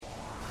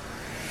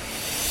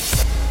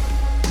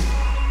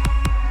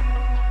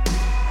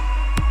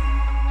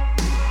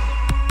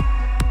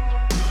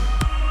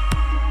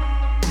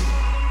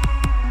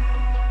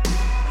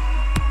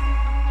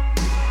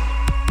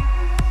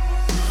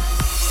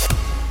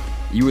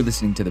You are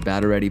listening to the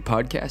Battle Ready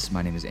podcast.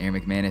 My name is Aaron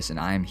McManus, and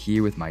I am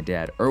here with my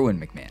dad, Erwin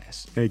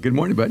McManus. Hey, good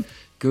morning, bud.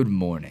 Good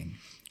morning.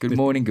 Good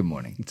morning. Good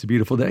morning. It's a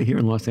beautiful day here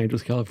in Los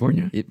Angeles,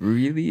 California. It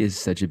really is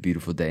such a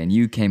beautiful day. And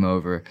you came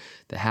over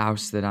the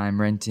house that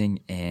I'm renting,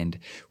 and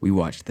we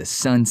watched the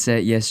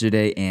sunset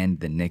yesterday and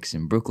the Knicks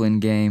and Brooklyn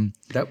game.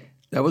 That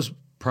was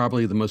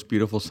probably the most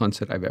beautiful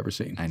sunset I've ever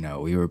seen. I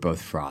know, we were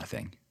both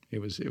frothing. It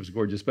was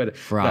gorgeous, but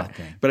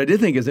Frothing. But I did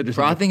think it's interesting.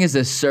 Frothing is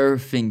a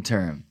surfing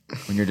term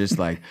when you're just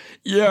like,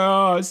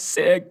 yeah,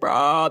 sick,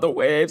 bro. The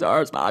waves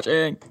are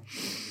smashing.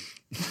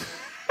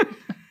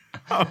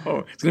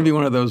 Oh, it's going to be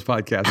one of those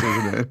podcasts,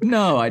 isn't it?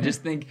 No, I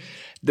just think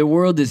the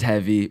world is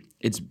heavy.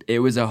 It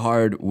was a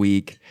hard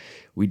week.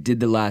 We did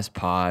the last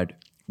pod.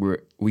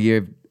 We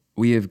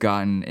have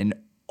gotten an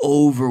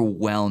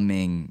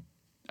overwhelming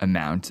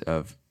amount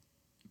of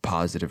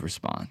positive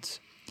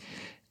response.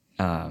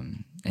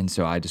 And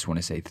so I just want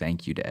to say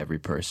thank you to every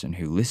person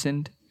who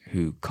listened,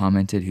 who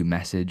commented, who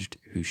messaged,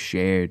 who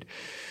shared,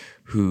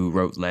 who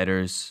wrote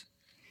letters.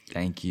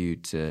 Thank you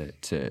to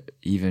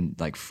even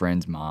like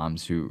friends'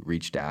 moms who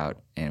reached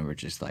out and were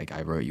just like,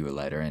 I wrote you a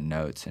letter and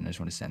notes, and I just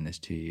want to send this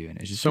to you. And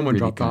it's just someone really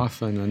dropped good.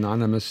 off an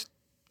anonymous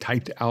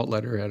typed out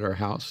letter at our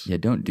house. Yeah,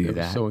 don't do It was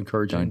that. so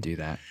encouraging. Don't do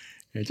that.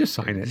 Yeah, just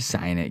sign it. Just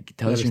sign it.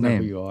 Tell Let us us your know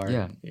name. who you are.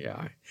 Yeah.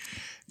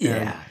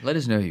 Yeah. Let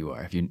us know who you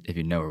are if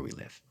you know where we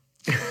live.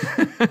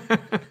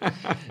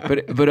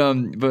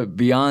 But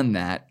beyond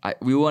that,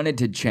 we wanted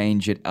to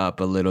change it up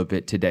a little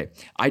bit today.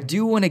 I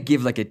do want to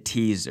give like a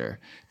teaser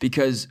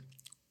because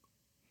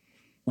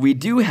we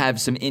do have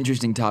some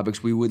interesting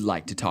topics we would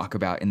like to talk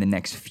about in the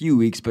next few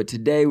weeks, but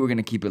today we're going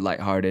to keep it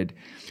lighthearted.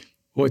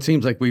 Well, it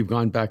seems like we've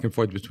gone back and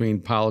forth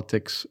between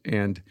politics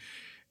and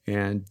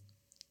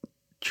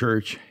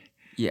church,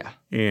 Yeah.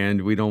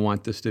 and we don't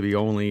want this to be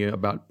only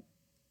about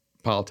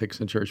politics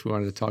and church. We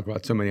wanted to talk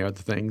about so many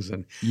other things,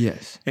 and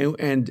Yes.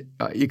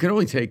 you can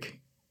only take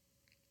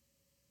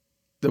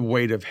the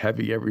weight of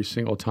heavy every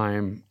single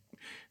time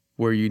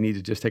where you need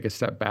to just take a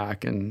step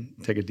back and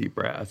take a deep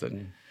breath.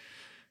 And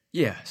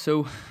Yeah.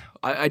 So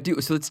I do.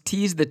 So let's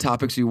tease the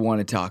topics we want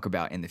to talk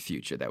about in the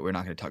future that we're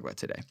not going to talk about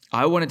today.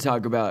 I want to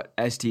talk about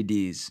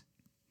STDs.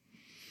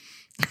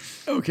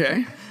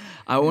 okay.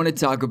 I want to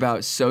talk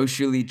about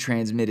socially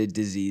transmitted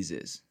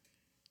diseases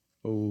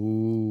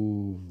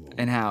Ooh.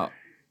 and how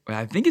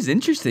I think is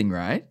interesting,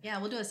 right? Yeah,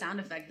 we'll do a sound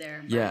effect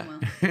there. Yeah.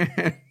 Brian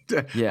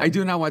will. Yeah. I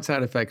do not want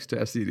side effects to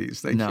STDs.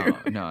 Thank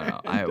you.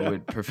 No. I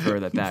would prefer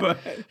that. But-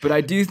 But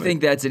I do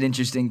think that's an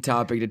interesting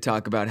topic to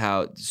talk about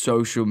how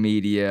social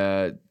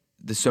media,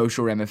 the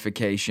social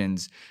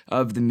ramifications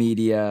of the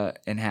media,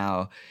 and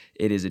how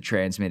it is a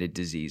transmitted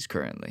disease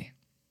currently.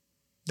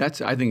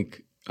 That's, I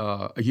think,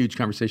 a huge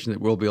conversation that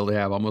we'll be able to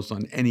have almost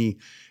on any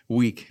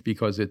week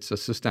because it's a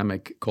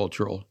systemic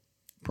cultural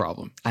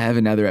problem. I have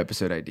another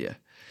episode idea.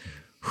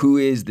 Who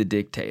is the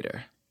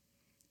dictator?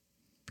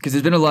 Because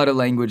there's been a lot of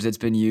language that's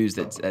been used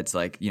that's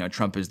like,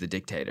 Trump is the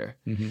dictator.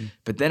 Mm-hmm.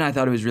 But then I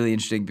thought it was really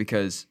interesting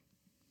because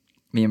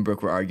me and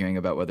Brooke were arguing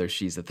about whether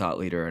she's the thought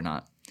leader or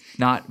not.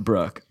 Not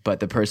Brooke, but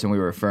the person we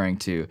were referring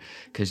to.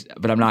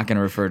 But I'm not going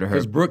to refer to her.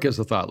 Because Brooke is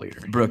the thought leader.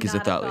 Brooke is the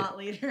Not thought a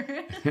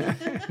leader.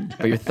 leader.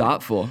 But you're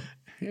thoughtful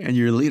And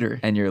you're a leader.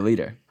 and you're a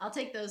leader. I'll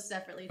take those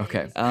separately.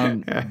 Okay.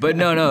 Davies. But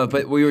no.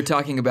 But we were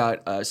talking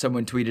about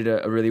someone tweeted,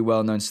 a really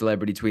well-known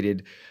celebrity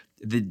tweeted,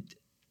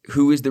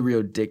 who is the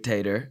real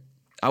dictator?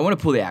 I want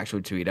to pull the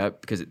actual tweet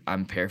up because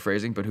I'm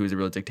paraphrasing, but who is the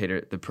real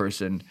dictator? The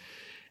person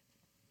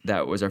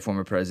that was our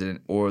former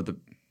president or the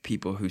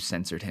people who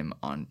censored him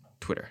on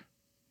Twitter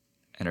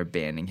and are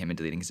banning him and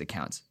deleting his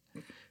accounts,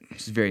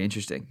 which is very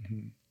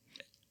interesting.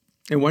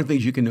 And one of the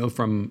things you can know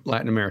from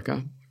Latin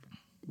America,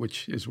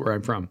 which is where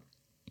I'm from,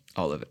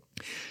 All of it.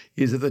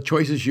 is that the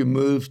choices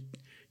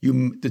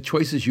the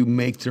choices you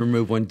make to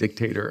remove one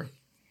dictator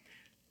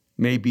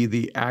may be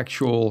the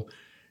actual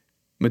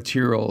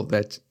material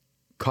that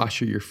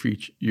costs you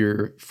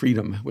your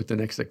freedom with the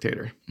next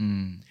dictator.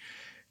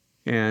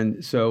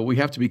 And so we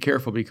have to be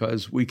careful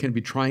because we can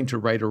be trying to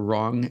right a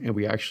wrong and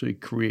we actually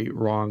create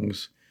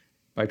wrongs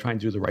by trying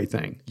to do the right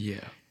thing.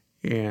 Yeah.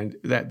 And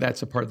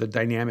that's a part of the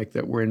dynamic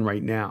that we're in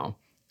right now.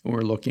 When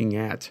we're looking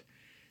at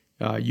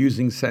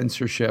using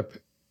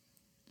censorship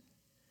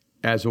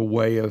as a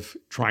way of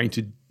trying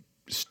to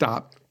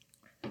stop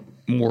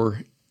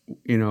more,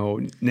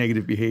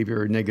 negative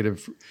behavior,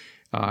 negative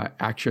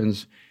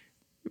actions.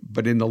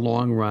 But in the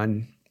long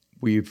run,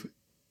 we've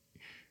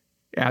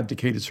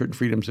abdicated certain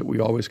freedoms that we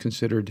always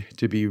considered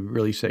to be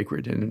really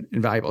sacred and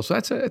valuable. So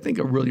that's, I think,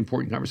 a really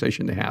important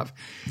conversation to have.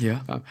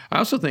 Yeah. I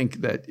also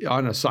think that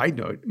on a side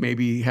note,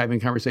 maybe having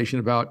a conversation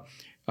about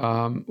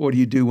what do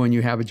you do when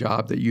you have a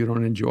job that you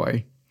don't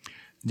enjoy?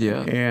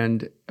 Yeah.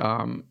 And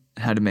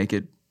How to make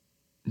it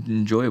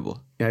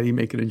enjoyable. how do you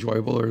make it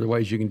enjoyable or the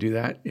ways you can do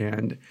that?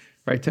 And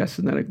right, Tess,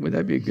 would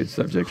that be a good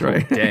subject,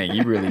 right? Dang,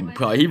 he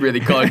really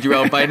called you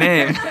out by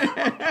name.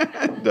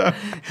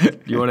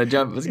 You want to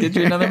jump? Let's get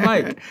you another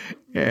mic.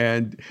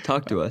 And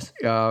Talk to us.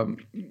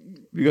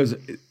 because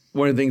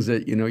one of the things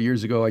that,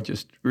 years ago I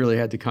just really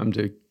had to come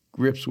to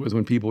grips with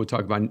when people would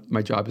talk about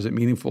my job isn't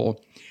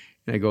meaningful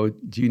And I go,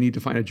 do you need to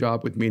find a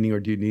job with meaning, or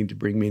do you need to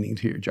bring meaning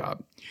to your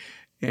job?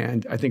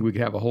 And I think we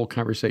could have a whole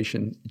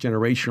conversation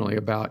generationally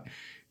about,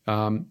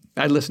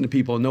 I listen to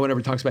people, no one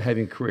ever talks about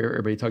having a career,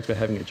 everybody talks about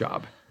having a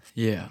job.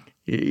 Yeah.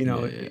 You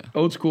know, Yeah.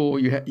 old school,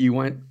 you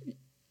went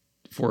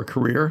for a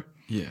career.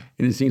 Yeah.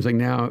 And it seems like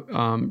now,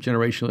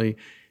 generationally,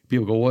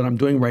 people go, what I'm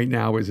doing right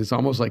now is it's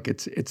almost like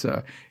it's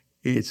a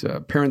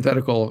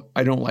parenthetical,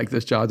 I don't like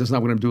this job, that's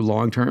not what I'm doing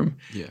long term.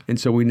 Yeah. And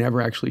so we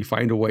never actually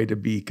find a way to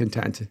be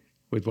content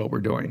with what we're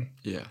doing.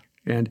 Yeah.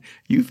 And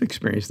you've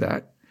experienced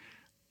that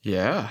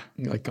Yeah.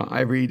 like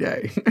every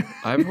day.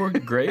 I've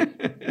worked great.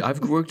 I've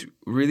worked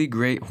really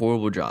great,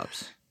 horrible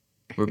jobs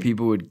where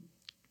people would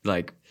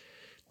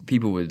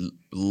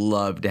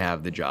love to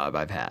have the job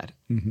I've had.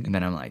 Mm-hmm. And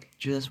then I'm like,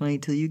 just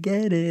wait till you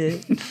get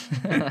it.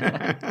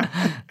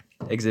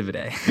 Exhibit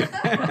A.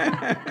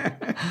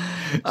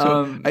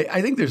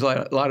 I think there's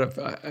a lot of,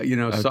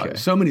 Okay.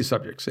 so many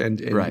subjects.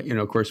 And Right.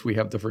 of course, we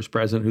have the first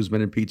president who's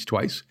been impeached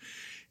twice.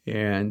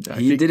 And I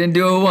He think didn't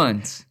do it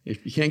once.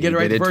 if you can't get he it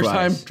right did the it first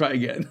time, twice. try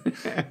again.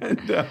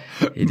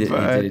 He did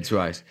it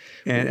twice.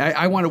 And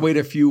I want to wait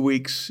a few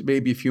weeks,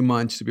 maybe a few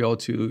months, to be able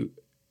to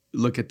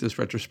look at this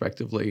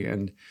retrospectively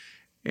and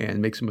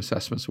make some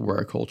assessments of where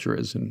our culture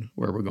is and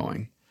where we're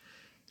going.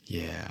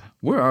 Yeah.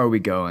 Where are we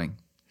going?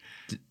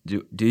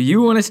 Do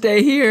you want to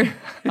stay here?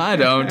 I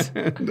don't.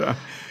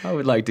 I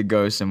would like to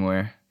go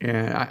somewhere.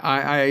 And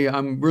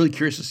I'm really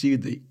curious to see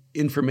the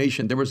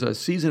information. There was a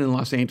season in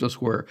Los Angeles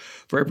where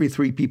for every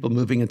 3 people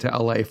moving into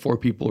LA, 4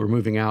 people were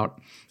moving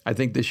out. I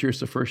think this year's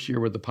the first year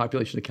where the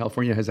population of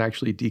California has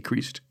actually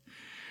decreased.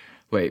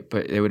 Wait,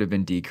 but it would have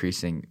been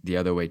decreasing the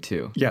other way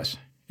too. Yes,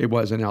 it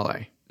was in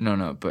LA.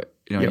 No, but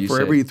you Yeah, you for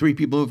said, every 3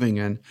 people moving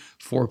in,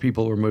 4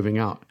 people were moving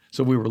out.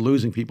 So we were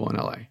losing people in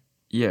LA,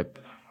 yeah.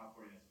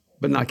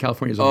 but not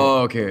California as a whole.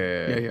 Oh,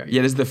 okay. Yeah.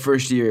 Yeah, this is the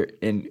first year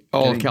in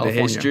All I of think,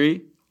 California. the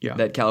history Yeah.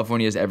 that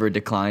California has ever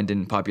declined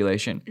in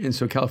population. And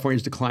so California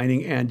is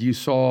declining. And you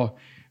saw,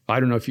 I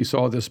don't know if you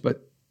saw this,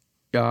 but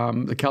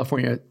the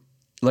California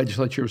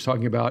legislature was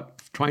talking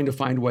about trying to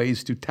find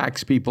ways to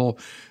tax people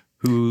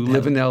who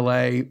live in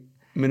LA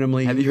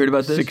minimally. Have you heard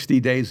about this? 60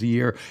 days a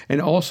year. And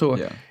also,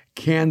 Yeah.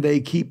 can they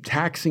keep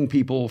taxing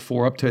people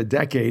for up to a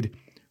decade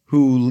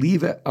who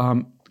leave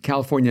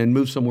California and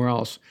move somewhere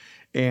else?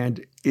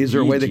 And is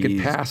there a way they could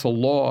Jeez. pass a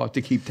law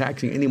to keep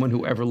taxing anyone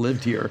who ever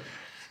lived here?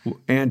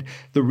 And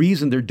the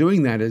reason they're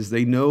doing that is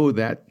they know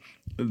that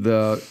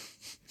the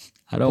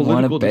I don't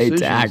want to political pay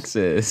decisions-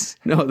 taxes.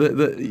 no the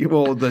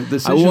I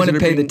decisions want that to are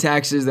pay the being-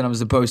 taxes that I'm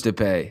supposed to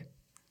pay.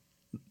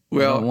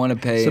 well, I don't want to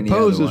pay any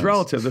suppose other is ones.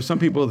 relative. There's some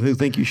people who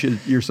think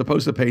you're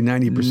supposed to pay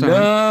 90%.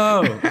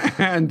 No.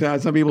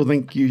 And some people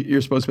think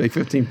you're supposed to pay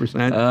 15%.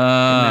 And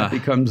that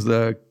becomes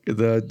the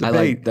debate. I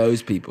like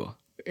those people.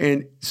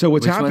 And so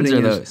what's Which ones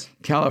happening are is those?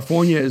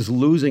 California is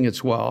losing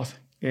its wealth,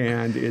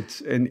 and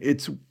it's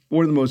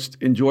one of the most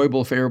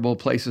enjoyable, favorable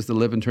places to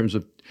live in terms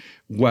of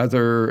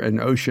weather and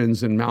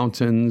oceans and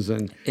mountains,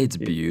 and It's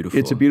beautiful.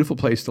 it's a beautiful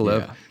place to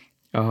live.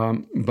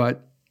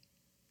 But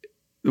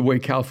the way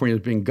California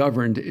is being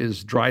governed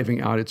is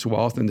driving out its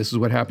wealth, and this is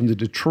what happened to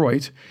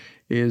Detroit.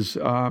 Is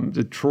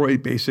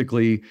Detroit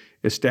basically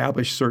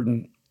established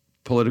certain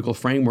political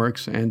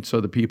frameworks, and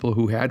so the people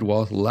who had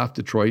wealth left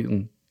Detroit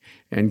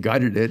and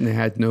gutted it, and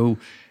had no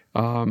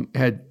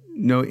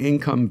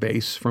income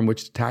base from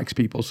which to tax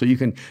people. So you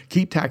can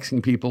keep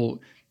taxing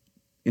people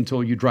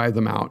until you drive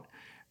them out,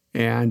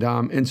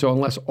 and so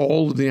unless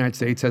all of the United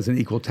States has an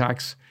equal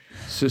tax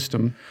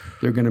system,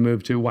 they're going to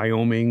move to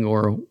Wyoming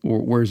or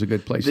where's a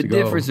good place The to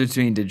go. difference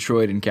between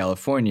Detroit and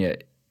California,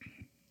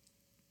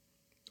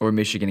 or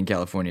Michigan and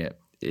California,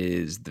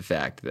 is the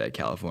fact that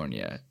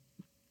California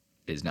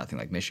is nothing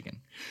like Michigan.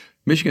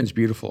 Michigan's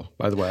beautiful,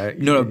 by the way.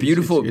 No,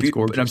 beautiful. It's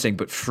gorgeous. But I'm saying,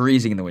 but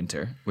freezing in the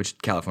winter, which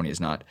California is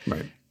not.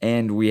 Right.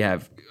 And we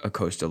have a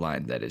coastal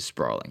line that is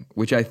sprawling,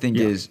 which I think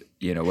is,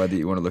 whether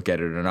you want to look at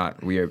it or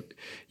not,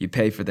 you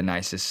pay for the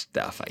nicest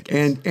stuff, I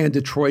guess. And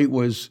Detroit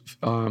was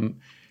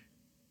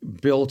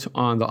built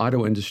on the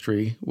auto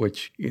industry,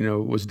 which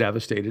was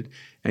devastated,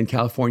 and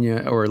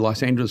California or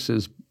Los Angeles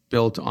is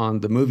built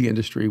on the movie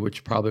industry,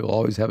 which probably will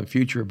always have a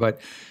future,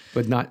 but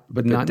not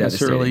necessarily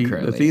devastated the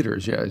currently.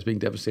 theaters. Yeah, it's being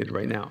devastated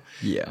right now.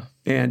 Yeah.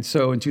 And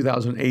so in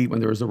 2008, when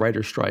there was the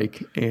writer's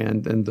strike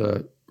and then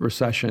the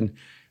recession,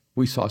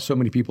 we saw so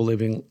many people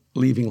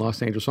leaving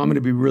Los Angeles. So I'm going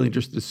to be really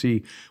interested to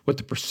see what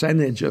the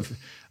percentage of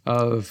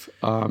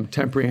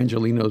temporary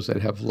Angelinos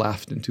that have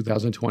left in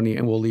 2020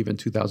 and will leave in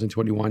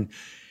 2021.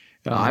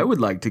 I would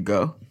like to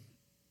go.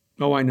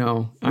 Oh, I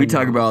know. We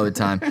talk about it all the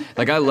time.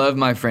 Like, I love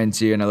my friends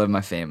here and I love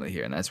my family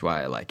here, and that's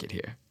why I like it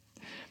here.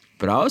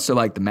 But I also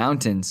like the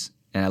mountains,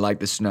 and I like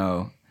the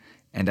snow,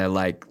 and I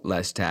like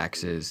less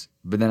taxes.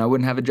 But then I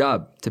wouldn't have a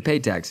job to pay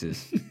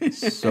taxes.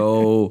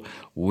 So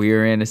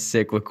we're in a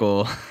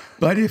cyclical.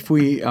 But if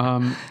we,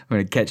 I'm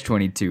going to catch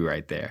 22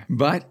 right there.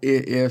 but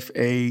if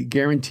a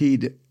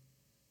guaranteed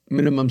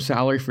minimum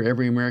salary for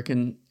every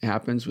American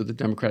happens with the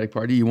Democratic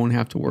Party, you won't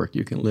have to work.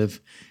 You can live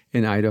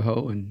in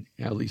Idaho and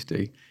at least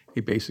a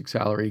basic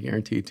salary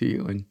guaranteed to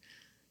you. And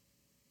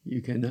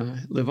you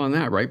can live on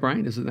that, right,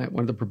 Brian? Isn't that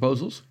one of the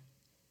proposals?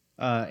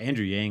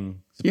 Andrew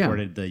Yang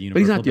supported the But he's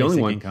universal not the only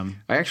basic one. income.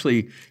 I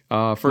actually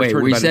first Wait,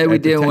 heard we about said it we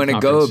at the didn't TED want to go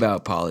conference.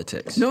 about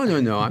politics.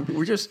 No.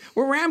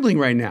 We're rambling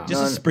right now.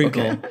 Just a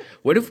sprinkle.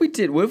 What if we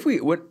did?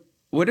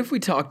 What if we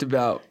talked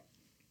about?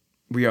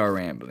 We are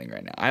rambling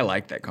right now. I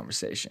like that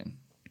conversation.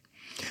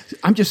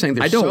 I'm just saying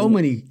there's I don't- so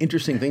many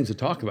interesting things to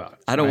talk about.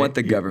 I don't right? want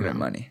the government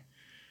money.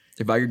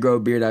 If I could grow a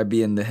beard, I'd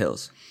be in the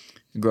hills.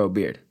 Grow a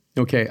beard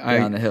Okay,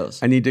 on the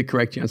hills. I need to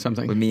correct you on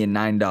something. with me and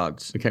 9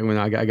 dogs. Okay, when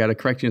I got to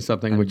correct you on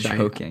something, I'm which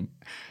joking.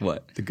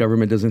 What? the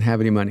government doesn't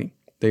have any money.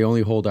 They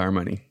only hold our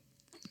money.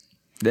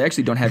 They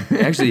actually don't have.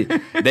 Actually,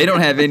 they don't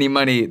have any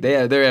money. They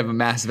have a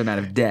massive amount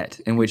of debt,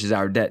 and which is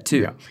our debt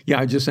too. Yeah.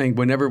 I'm just saying.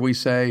 Whenever we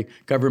say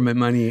government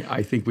money,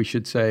 I think we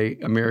should say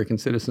American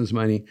citizens'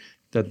 money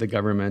that the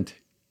government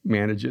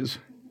manages.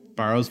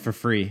 Borrows for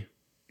free.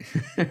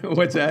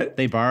 What's that?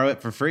 They borrow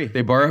it for free.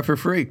 They borrow it for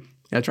free.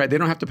 That's right. They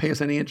don't have to pay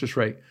us any interest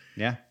rate.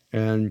 Yeah.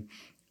 And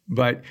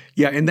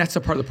that's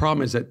the part of the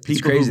problem is that people.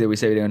 It's crazy that we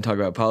say we don't talk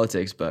about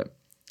politics, but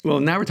Well,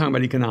 now we're talking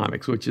about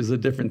economics, which is a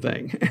different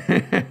thing.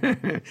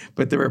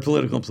 But there are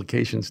political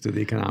implications to the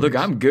economics. look,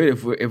 I'm good.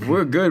 If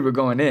we're good, we're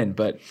going in.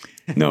 But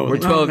no, we're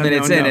 12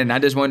 minutes in, no. and I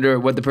just wonder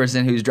what the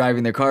person who's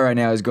driving their car right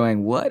now is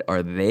going. What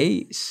are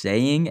they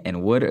saying,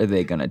 and what are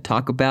they going to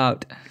talk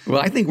about?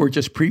 Well, I think we're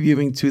just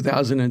previewing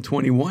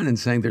 2021 and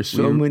saying there's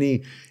so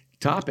many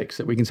topics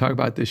that we can talk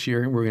about this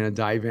year, and we're going to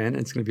dive in. And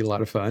it's going to be a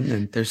lot of fun.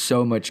 And There's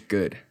so much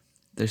good.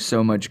 There's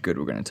so much good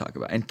we're going to talk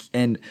about.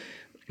 And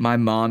my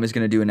mom is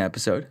going to do an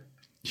episode.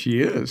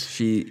 she is.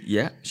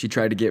 She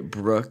tried to get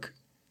Brooke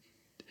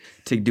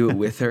to do it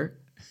with her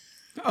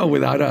Oh,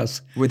 without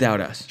us, without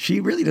us. she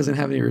really doesn't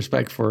have any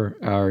respect for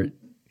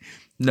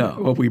No.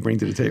 what we bring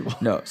to the table.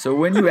 No. So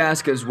when you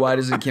ask us why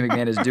doesn't Kim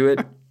McManus do it?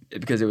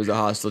 Because it was a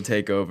hostile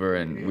takeover,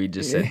 and we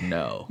just said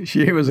no.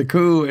 It was a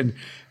coup, and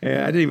I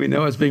didn't even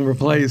know it was being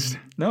replaced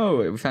No,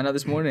 we found out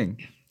this morning.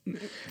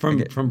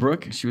 from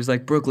Brooke. She was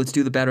like, Brooke, let's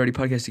do the Bad Already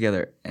podcast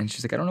together. And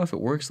she's like, I don't know if it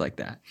works like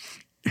that.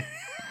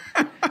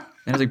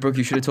 And I was like, Brooke,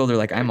 you should have told her,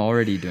 like, I'm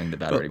already doing the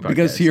Bad Already podcast.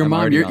 Because to your I'm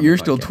mom, already on you're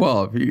the still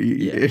podcast. 12.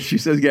 Yeah. If she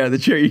says get out of the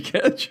chair, you get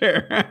out of the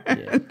chair.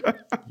 Yeah.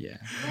 You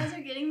guys are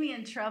getting me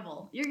in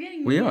trouble. You're getting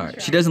me We in are. trouble.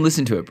 She doesn't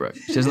listen to it, Brooke.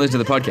 She doesn't listen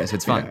to the podcast.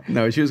 It's fine.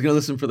 No, she was going to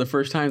listen for the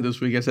first time this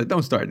week. I said,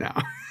 don't start now.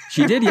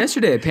 She did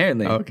yesterday,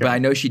 apparently. Okay. But I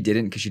know she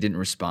didn't because she didn't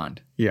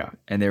respond. Yeah.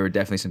 And there were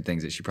definitely some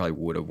things that she probably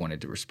would have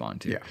wanted to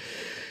respond to. Yeah.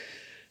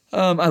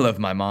 I love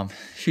my mom.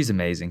 She's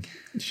amazing.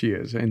 She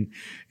is.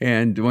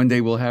 And one day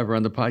we'll have her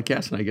on the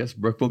podcast, and I guess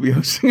Brooke will be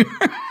hosting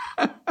her.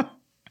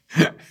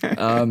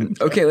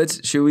 Okay,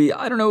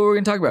 I don't know what we're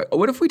going to talk about.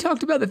 What if we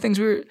talked about the things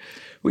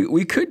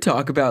we could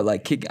talk about,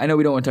 like, I know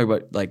we don't want to talk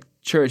about, like,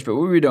 church, but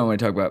what we don't want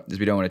to talk about is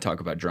we don't want to talk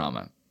about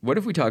drama. What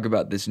if we talk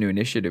about this new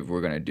initiative we're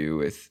going to do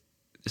with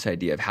this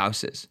idea of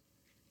houses?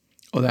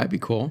 Oh, that'd be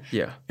cool.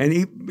 Yeah. And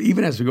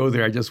even as we go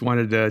there, I just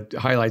wanted to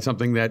highlight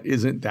something that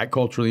isn't that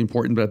culturally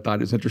important, but I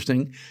thought is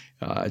interesting.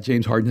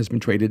 James Harden has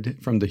been traded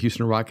from the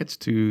Houston Rockets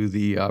to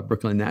the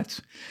Brooklyn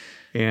Nets.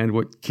 And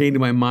what came to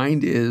my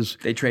mind is,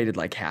 They traded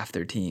like half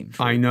their team.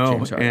 For I know,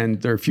 James Harden.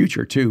 and their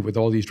future too, with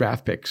all these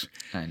draft picks.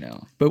 I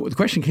know. But the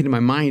question came to my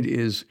mind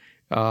is,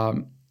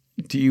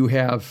 do you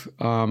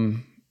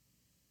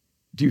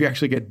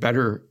actually get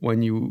better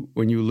when you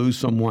lose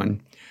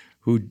someone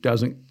who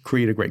doesn't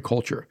create a great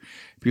culture?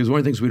 Because one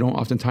of the things we don't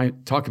often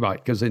talk about,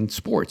 because in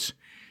sports,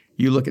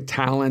 you look at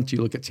talent,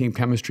 you look at team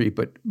chemistry,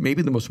 but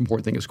maybe the most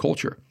important thing is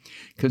culture.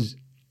 Because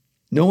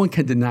no one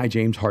can deny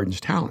James Harden's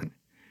talent,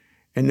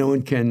 and no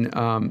one can,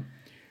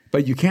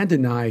 but you can't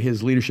deny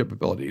his leadership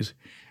abilities.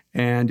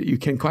 And you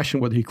can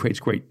question whether he creates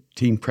great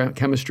team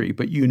chemistry,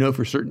 but you know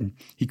for certain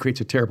he creates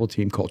a terrible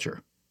team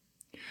culture.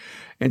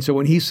 And so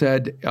when he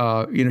said,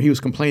 he was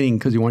complaining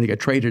because he wanted to get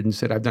traded and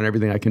said, I've done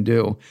everything I can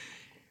do.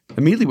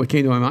 Immediately what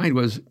came to my mind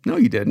was, no,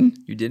 you didn't.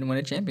 You didn't win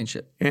a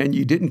championship. And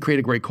you didn't create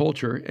a great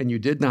culture, and you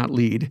did not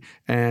lead,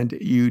 and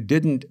you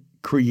didn't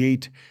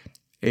create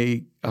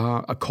a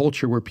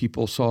culture where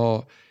people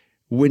saw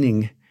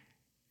winning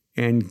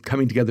and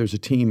coming together as a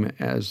team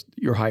as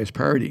your highest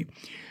priority.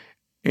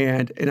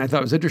 And I thought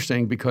it was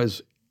interesting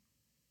because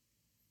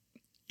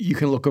you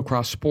can look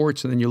across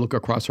sports, and then you look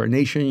across our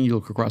nation, you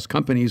look across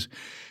companies.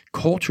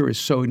 Culture is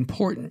so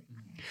important.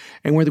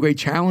 And one of the great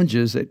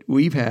challenges that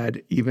we've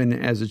had, even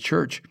as a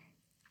church,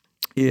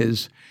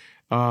 is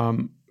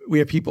we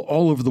have people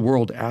all over the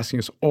world asking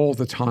us all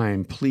the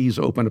time, please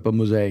open up a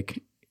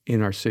Mosaic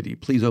in our city.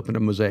 Please open a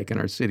Mosaic in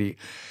our city.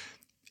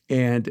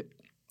 And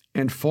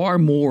far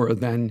more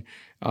than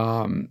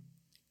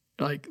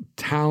like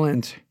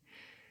talent,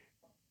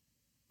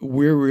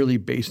 we're really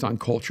based on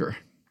culture.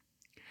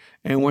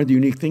 And one of the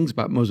unique things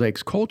about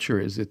Mosaic's culture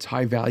is it's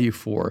high value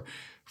for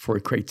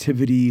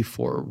creativity,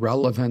 for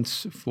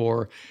relevance,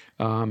 for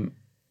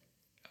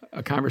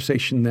a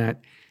conversation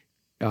that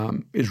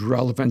is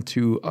relevant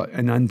to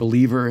an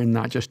unbeliever and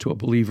not just to a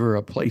believer,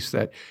 a place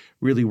that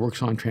really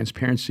works on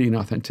transparency and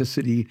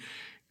authenticity,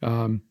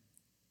 a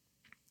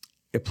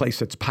place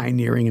that's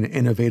pioneering and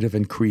innovative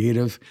and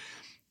creative.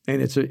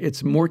 And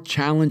it's more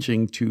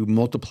challenging to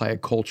multiply a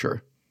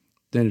culture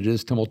than it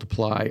is to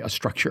multiply a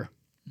structure.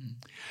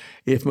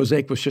 If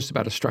Mosaic was just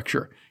about a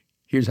structure,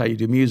 here's how you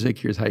do music,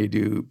 here's how you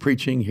do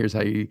preaching, here's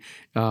how you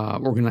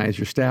organize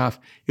your staff,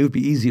 it would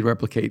be easy to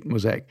replicate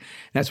Mosaic.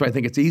 That's why I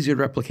think it's easier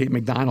to replicate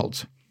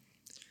McDonald's,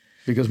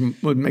 because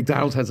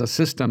McDonald's has a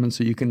system, and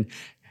so you can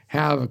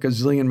have a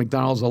gazillion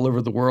McDonald's all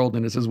over the world,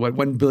 and it says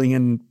 1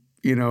 billion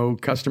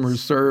customers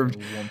served.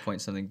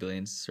 1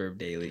 billion served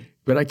daily.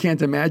 But I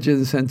can't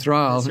imagine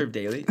Central. Served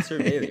daily? It's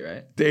served daily,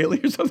 right? Daily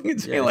or something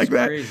insane like it's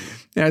that. crazy.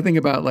 And I think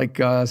about like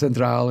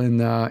Central in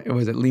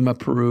was it Lima,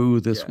 Peru,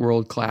 this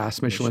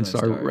world-class Michelin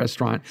star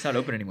restaurant. It's not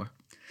open anymore.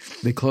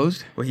 They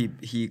closed? Well,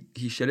 he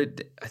shut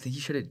it. I think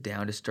he shut it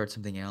down to start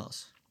something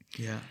else.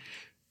 Yeah.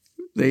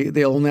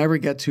 They'll never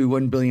get to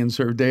 1 billion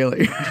served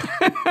daily.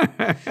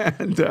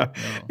 And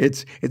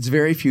it's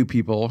very few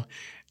people.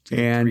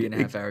 And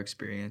 3.5 hour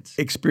experience.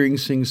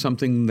 Experiencing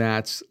something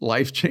that's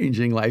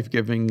life-changing,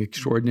 life-giving,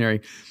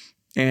 extraordinary.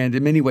 And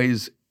in many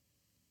ways,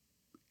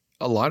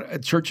 a lot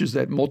of churches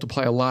that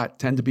multiply a lot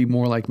tend to be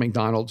more like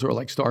McDonald's or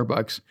like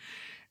Starbucks.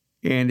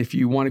 And if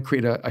you want to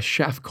create a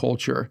chef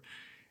culture,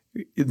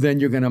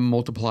 then you're going to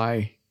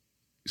multiply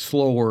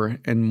slower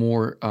and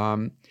more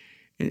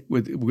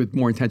with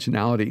more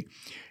intentionality.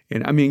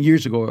 And I mean,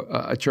 years ago,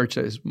 a church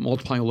that is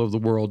multiplying all over the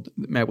world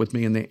met with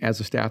me, and as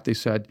a staff, they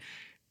said,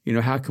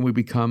 how can we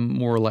become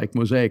more like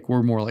Mosaic?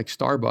 We're more like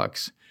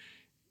Starbucks.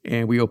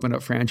 And we open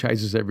up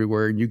franchises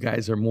everywhere, and you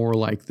guys are more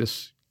like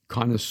this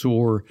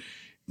connoisseur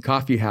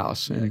coffee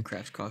house. And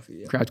Craft Coffee.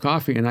 Yeah. Craft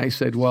Coffee. And I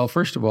said, well,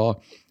 first of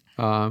all,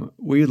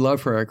 we'd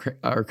love for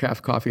our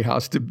Craft Coffee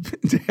house to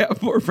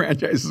have more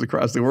franchises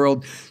across the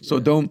world.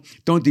 So don't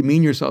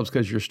demean yourselves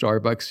because you're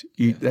Starbucks.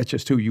 That's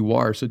just who you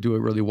are, so do it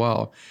really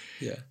well.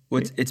 Yeah.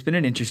 Well, it's been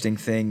an interesting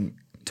thing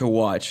to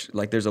watch.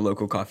 Like, there's a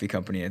local coffee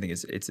company. I think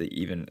it's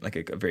even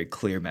like a very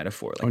clear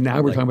metaphor. Like,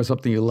 now we're talking about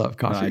something you love,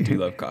 coffee. I do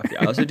love coffee.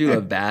 I also do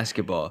love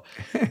basketball,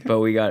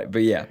 but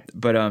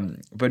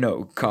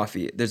no,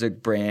 coffee. There's a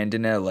brand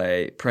in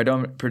LA,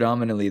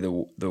 predominantly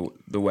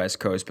the West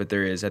Coast, but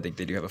I think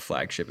they do have a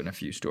flagship in a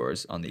few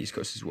stores on the East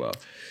Coast as well.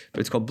 But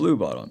it's called Blue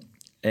Bottle,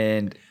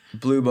 and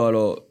Blue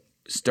Bottle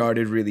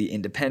started really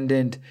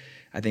independent.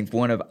 I think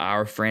one of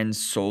our friends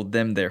sold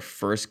them their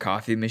first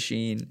coffee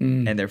machine,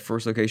 and their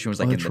first location was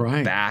like in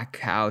the back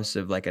house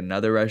of like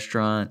another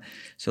restaurant.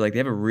 So like they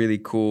have a really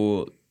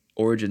cool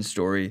origin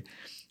story.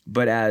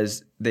 But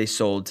as they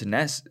sold to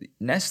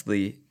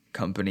Nestle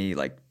company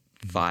like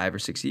 5 or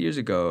 6 years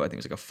ago, I think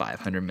it was like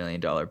a $500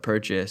 million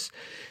purchase.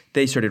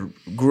 They started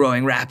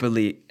growing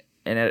rapidly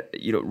and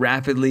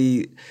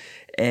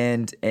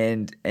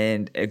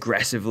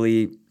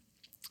aggressively.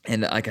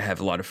 And like I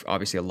have a lot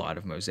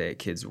of Mosaic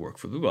kids who work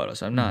for Blue Bottle,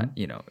 so I'm not,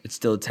 it's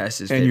still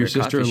Tess's favorite. And your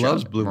sister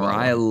loves Blue Bottle.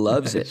 Mariah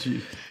loves it.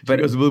 she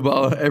goes to Blue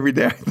Bottle every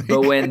day, I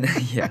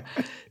think.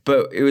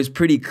 But it was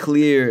pretty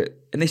clear,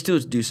 and they still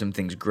do some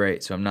things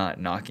great, so I'm not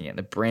knocking it.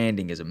 The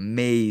branding is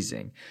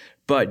amazing,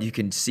 but you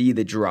can see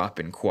the drop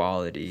in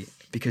quality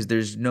because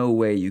there's no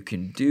way you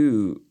can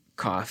do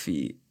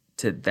coffee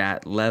to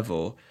that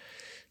level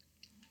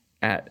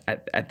at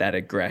that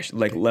aggression,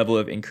 like level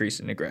of increase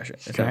in aggression.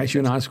 Can I ask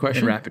you an honest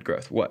question? In rapid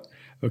growth. What?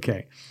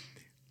 Okay.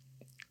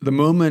 The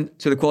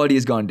moment. So the quality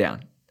has gone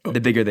down the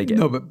bigger they get.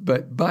 No,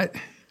 but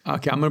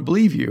okay, I'm going to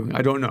believe you.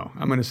 I don't know.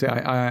 I'm going to say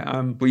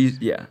I'm. Well,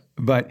 yeah.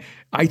 But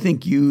I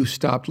think you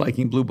stopped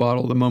liking Blue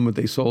Bottle the moment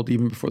they sold,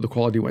 even before the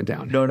quality went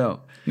down. No.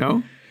 No.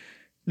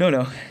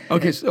 No.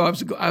 Okay, so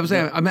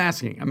I'm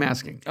asking.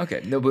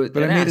 Okay, no, but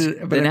I made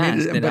it. But I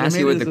made it. Ask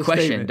you with the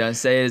question. Statement. Don't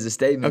say it as a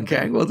statement.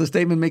 Okay, well, the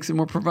statement makes it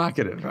more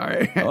provocative. All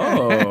right.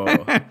 Oh.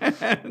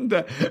 And,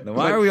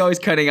 why are we always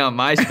cutting out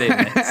my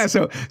statements?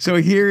 So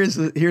here's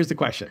the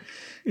question.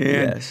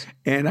 Yes.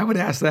 And I would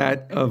ask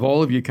that of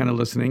all of you kind of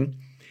listening.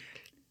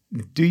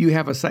 Do you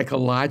have a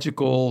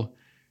psychological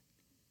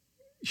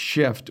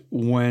shift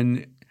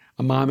when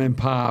a mom and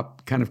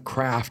pop kind of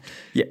craft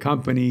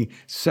company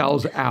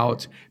sells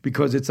out,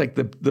 because it's like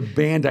the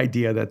band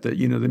idea that the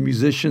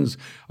musicians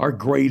are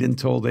great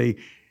until they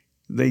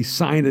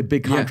sign a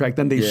big contract,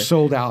 then they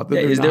sold out,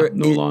 then they're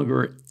no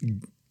longer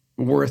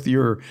worth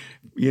your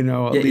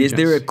allegiance. Is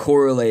there a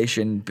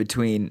correlation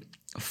between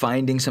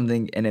finding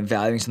something and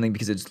valuing something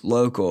because it's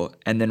local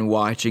and then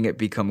watching it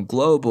become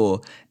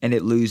global and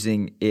it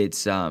losing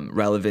its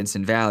relevance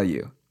and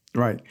value?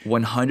 Right.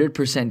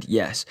 100%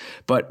 yes.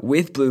 But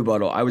with Blue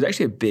Bottle, I was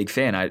actually a big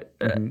fan.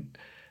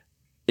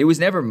 It was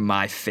never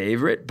my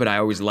favorite, but I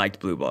always liked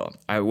Blue Bottle.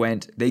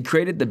 They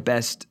created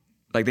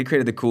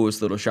the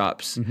coolest little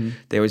shops.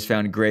 They always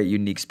found great,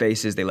 unique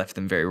spaces. They left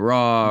them very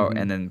raw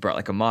and then brought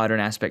like a modern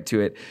aspect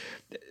to it.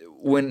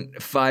 When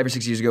 5 or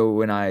 6 years ago,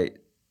 when I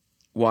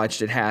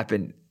watched it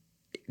happen,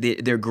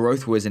 their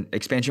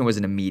expansion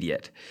wasn't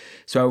immediate.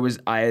 So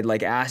I had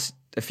like asked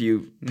a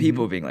few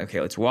people being like, okay,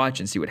 let's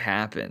watch and see what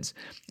happens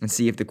and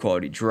see if the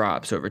quality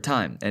drops over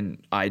time. And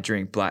I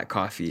drink black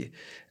coffee,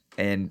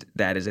 and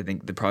that is, I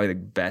think, probably the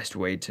best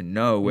way to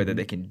know whether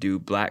they can do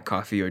black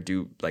coffee or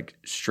do like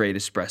straight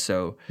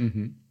espresso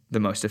the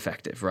most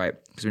effective, right?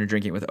 Because when you're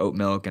drinking it with oat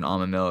milk and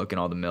almond milk and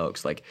all the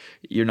milks, like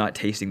you're not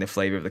tasting the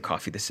flavor of the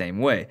coffee the same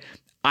way.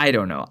 I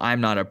don't know.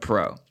 I'm not a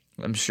pro.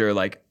 I'm sure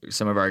like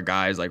some of our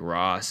guys like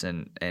Ross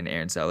and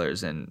Aaron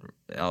Sellers and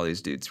all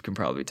these dudes can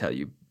probably tell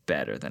you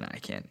better than I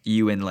can.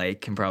 Ewan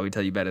Lake can probably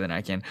tell you better than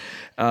I can.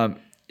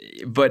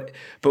 But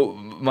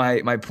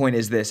my point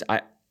is this.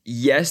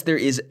 Yes, there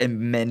is a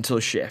mental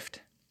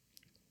shift.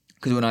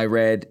 Because when I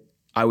read,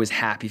 I was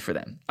happy for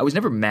them. I was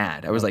never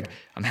mad. I was like,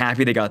 I'm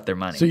happy they got their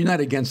money. So you're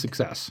not against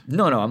success?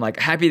 No. I'm like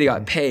happy they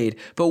got paid.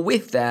 But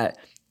with that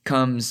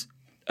comes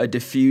a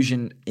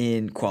diffusion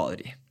in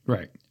quality.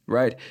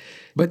 Right.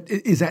 But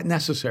is that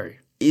necessary?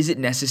 Is it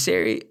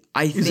necessary?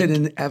 Is it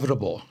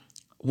inevitable?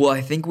 Well,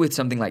 I think with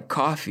something like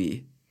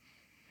coffee,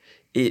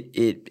 it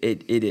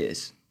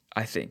is.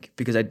 I think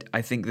because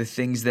I think the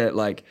things that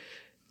like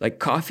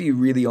coffee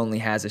really only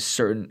has a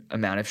certain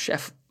amount of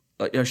shelf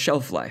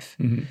life.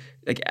 Mm-hmm.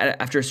 Like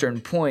after a certain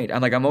point,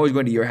 I'm always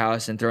going to your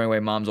house and throwing away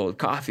mom's old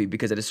coffee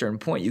because at a certain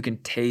point you can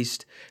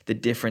taste the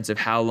difference of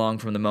how long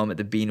from the moment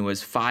the bean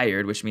was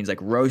fired, which means like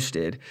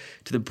roasted,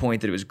 to the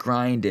point that it was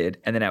grinded,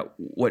 and then at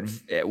what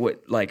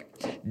like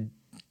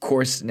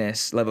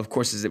coarseness level of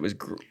coarseness it was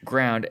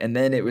ground, and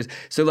then it was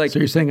so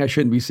you're saying I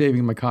shouldn't be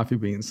saving my coffee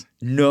beans?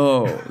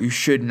 No, you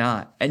should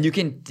not, and you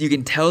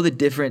can tell the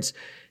difference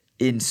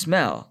in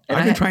smell. And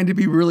I've been trying to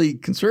be really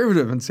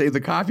conservative and save the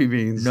coffee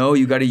beans. No,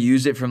 you got to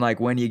use it from like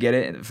when you get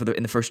it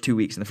in the first 2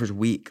 weeks, in the first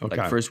week, okay.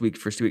 like first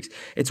 2 weeks.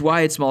 It's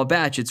why it's small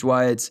batch. It's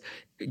why it's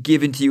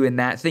given to you in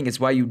that thing. It's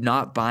why you're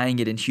not buying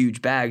it in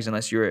huge bags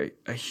unless you're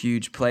a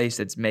huge place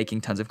that's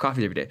making tons of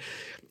coffee every day.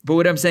 But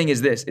what I'm saying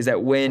is this, is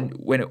that when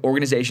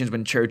organizations,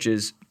 when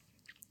churches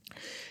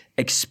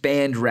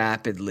expand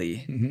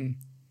rapidly, mm-hmm.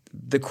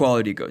 the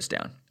quality goes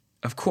down.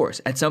 Of course,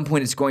 at some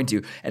point it's going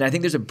to, and I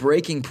think there's a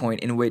breaking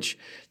point in which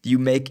you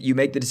make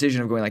the decision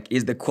of going like,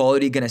 is the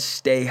quality going to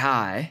stay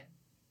high,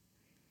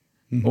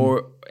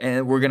 mm-hmm.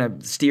 and we're going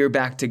to steer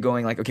back to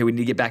going like, okay, we need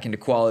to get back into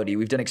quality.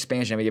 We've done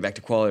expansion, and we get back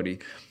to quality,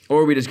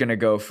 or are we just going to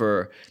go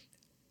for,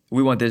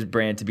 we want this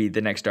brand to be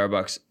the next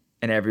Starbucks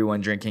and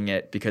everyone drinking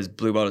it because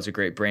Blue Bottle is a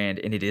great brand,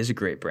 and it is a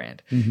great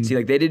brand. Mm-hmm. See,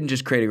 like they didn't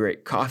just create a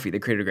great coffee; they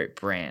created a great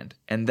brand,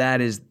 and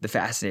that is the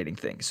fascinating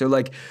thing. So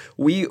like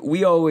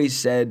we always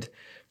said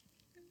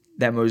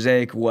that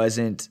Mosaic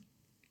wasn't,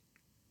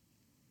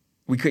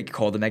 we could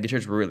call the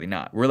megachurch, we're really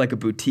not. We're like a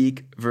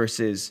boutique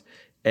versus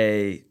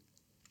a,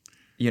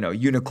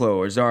 Uniqlo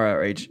or Zara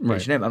or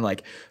H&M. I'm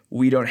like,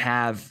 we don't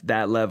have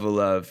that level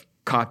of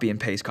copy and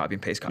paste.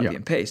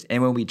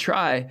 And when we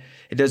try,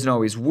 it doesn't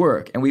always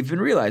work. And we've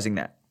been realizing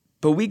that.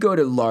 But we go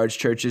to large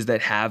churches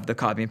that have the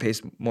copy and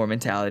paste more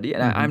mentality,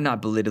 and mm-hmm. I'm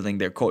not belittling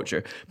their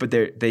culture, but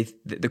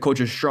the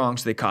culture is strong,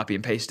 so they copy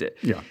and paste it.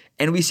 Yeah.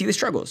 And we see the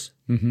struggles.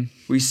 Mm-hmm.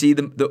 We see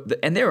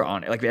and they're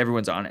on it. Like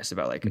everyone's honest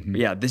about like, mm-hmm.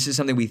 yeah, this is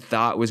something we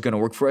thought was going to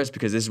work for us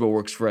because this is what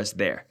works for us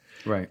there.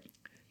 Right.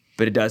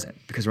 But it doesn't,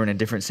 because we're in a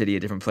different city, a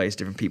different place,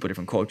 different people,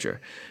 different culture.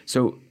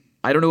 So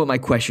I don't know what my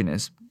question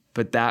is.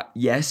 But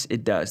yes,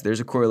 it does. There's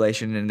a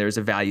correlation and there's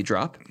a value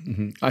drop.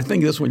 Mm-hmm. I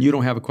think this one, you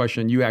don't have a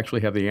question. You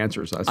actually have the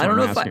answers. That's what I'm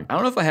asking. I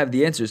don't know if I have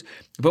the answers.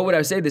 But what I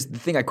would say, the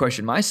thing I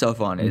question myself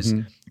on is,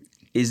 mm-hmm.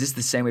 is this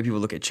the same way people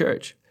look at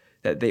church?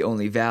 That they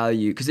only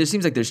value, because it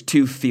seems like there's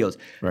two fields.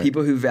 Right.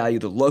 People who value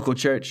the local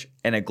church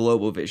and a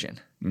global vision,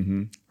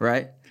 mm-hmm.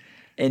 right?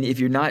 And if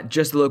you're not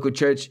just the local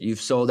church, you've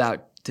sold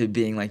out to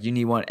being like,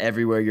 you want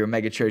everywhere. You're a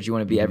mega church. You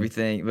want to be mm-hmm.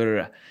 everything. Blah, blah,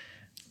 blah.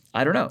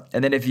 I don't know.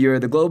 And then if you're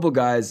the global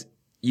guys,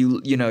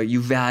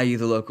 you value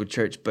the local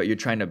church, but you're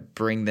trying to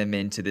bring them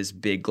into this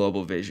big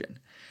global vision.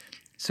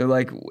 So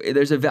like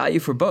there's a value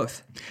for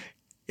both.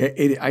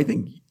 I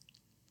think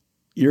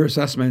your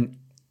assessment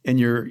and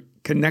your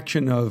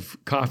connection of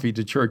coffee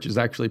to church is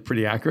actually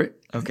pretty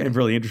accurate. Okay. And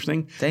really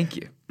interesting. Thank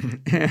you.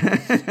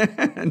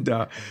 And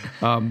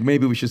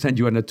maybe we should send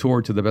you on a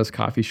tour to the best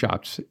coffee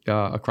shops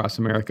across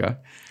America.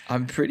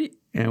 And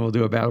we'll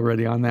do a battle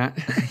ready on that.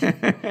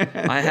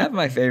 I have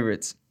my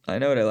favorites. I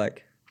know what I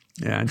like.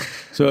 Yeah.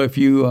 So if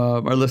you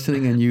are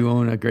listening and you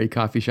own a great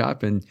coffee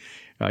shop and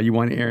you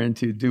want Aaron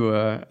to do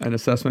an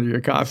assessment of your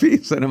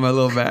coffee, send him a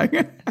little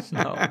bag.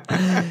 No,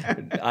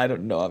 I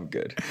don't know. I'm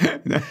good.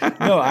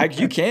 No,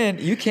 you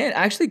can.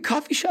 Actually,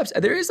 coffee shops,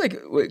 there is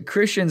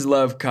Christians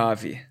love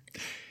coffee.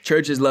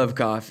 Churches love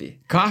coffee.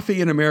 Coffee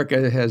in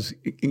America has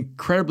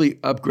incredibly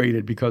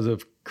upgraded because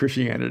of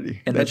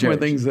Christianity. And that's one of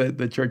the things that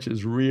the church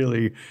has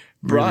really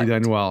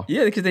done well.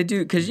 Yeah, because they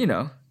do, because,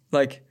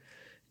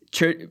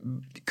 church,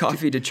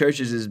 coffee to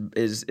churches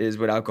is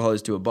what alcohol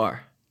is to a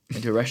bar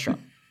and to a restaurant.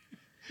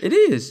 It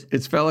is.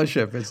 It's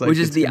fellowship. It's like which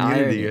is the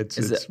irony.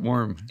 It's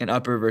warm. An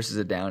upper versus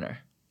a downer,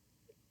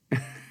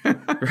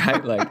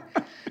 right? Like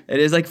it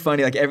is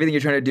funny. Like everything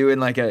you're trying to do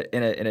in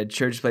a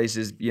church place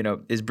is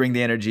bring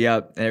the energy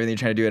up, and everything you're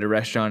trying to do at a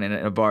restaurant and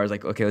at a bar is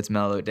like, okay, let's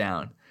mellow it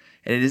down.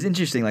 And it is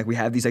interesting. Like we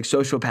have these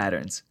social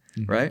patterns,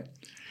 mm-hmm. right?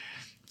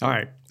 All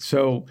right.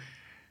 So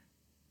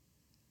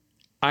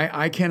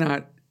I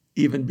cannot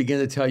even begin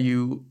to tell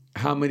you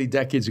how many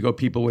decades ago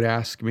people would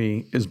ask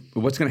me,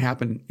 what's going to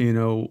happen,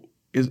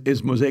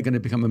 is Mosaic going to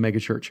become a mega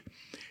church?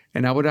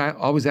 And I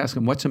always ask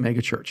them, what's a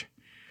megachurch?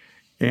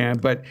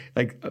 But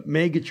like a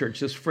megachurch,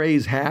 this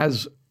phrase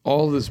has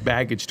all this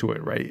baggage to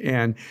it, right?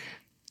 And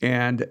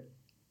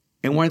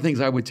one of the things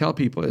I would tell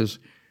people is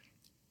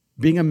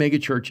being a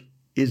megachurch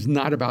is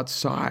not about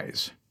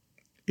size.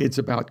 It's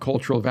about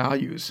cultural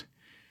values.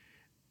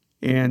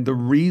 And the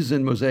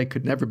reason Mosaic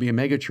could never be a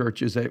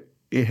megachurch is that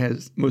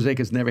Mosaic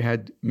has never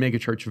had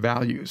megachurch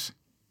values.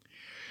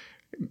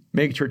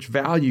 Megachurch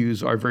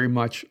values are very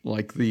much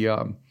like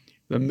the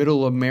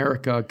middle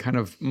America kind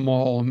of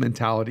mall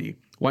mentality.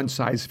 One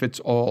size fits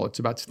all. It's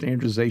about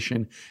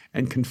standardization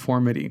and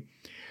conformity.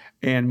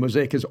 And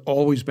Mosaic has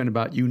always been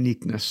about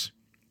uniqueness.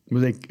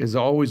 Mosaic has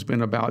always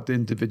been about the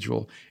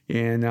individual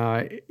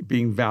and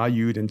being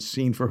valued and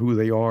seen for who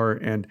they are.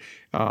 And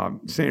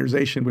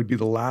standardization would be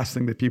the last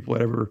thing that people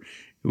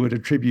would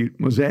attribute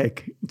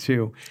Mosaic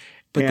to.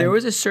 But there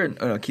was a certain...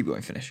 Oh, no, keep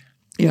going, finish.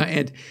 Yeah,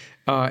 and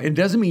it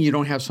doesn't mean you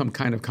don't have some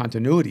kind of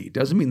continuity. It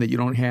doesn't mean that you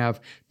don't have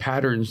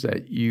patterns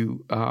that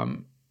you've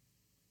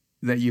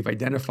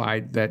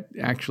identified that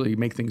actually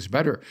make things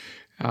better.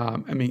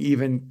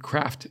 Even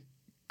craft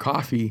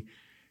coffee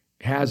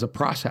has a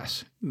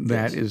process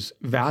that is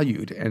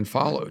valued and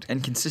followed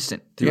and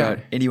consistent throughout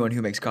anyone who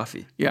makes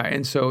coffee. Yeah,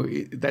 and so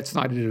that's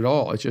not it at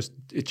all. It's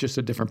just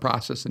a different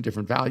process and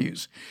different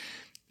values.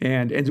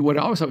 And what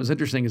I always thought was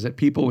interesting is that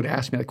people would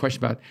ask me that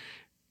question about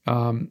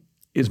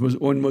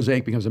when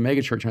Mosaic becomes a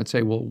megachurch, and I'd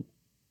say, well,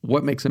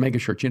 what makes a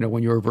megachurch?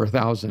 When you're over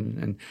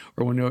 1,000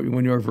 or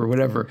when you're over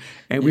whatever.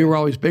 And we were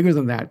always bigger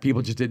than that.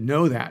 People just didn't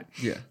know that.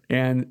 Yeah.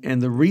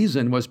 And the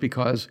reason was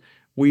because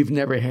we've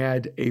never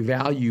had a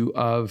value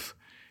of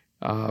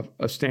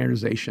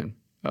standardization,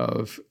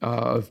 of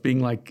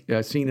being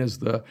seen as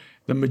the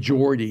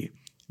majority.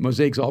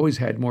 Mosaic's always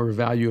had more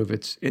value of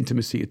its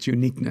intimacy, its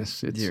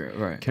uniqueness, its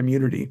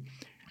community.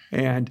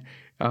 And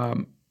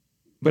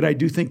but I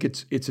do think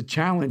it's a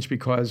challenge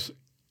because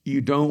you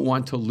don't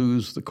want to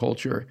lose the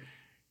culture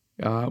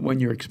when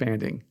you're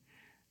expanding.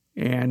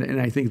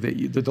 And I think that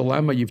the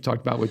dilemma you've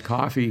talked about with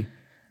coffee,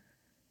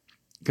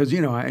 because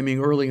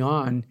early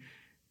on,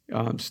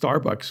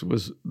 Starbucks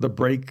was the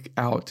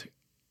breakout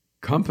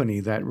company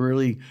that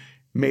really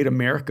made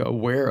America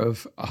aware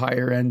of a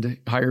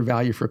higher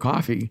value for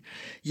coffee.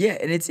 Yeah,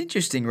 and it's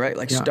interesting, right?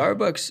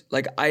 Starbucks,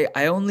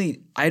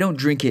 I don't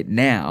drink it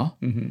now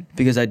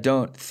because I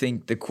don't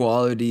think the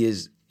quality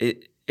is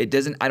I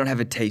don't have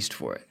a taste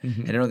for it.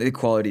 And I don't think the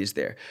quality is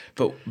there.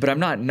 But I'm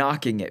not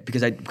knocking it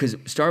because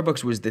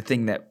Starbucks was the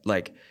thing that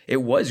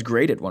it was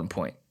great at one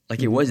point.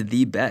 It was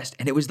the best.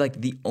 And it was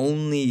the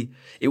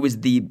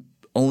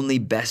only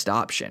best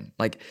option.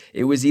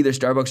 It was either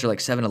Starbucks or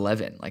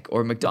 7-Eleven,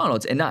 or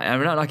McDonald's. And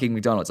I'm not knocking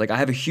McDonald's. I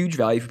have a huge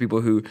value for people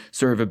who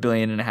serve 1.5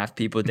 billion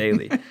people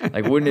daily.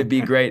 Wouldn't it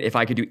be great if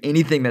I could do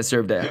anything that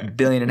served 1.5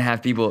 billion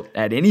people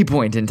at any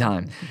point in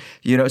time?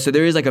 So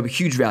there is a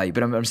huge value,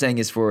 but I'm saying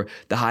is for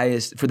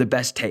the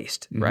best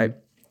taste, right?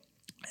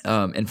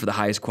 And for the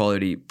highest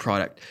quality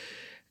product.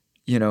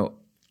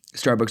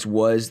 Starbucks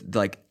was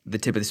the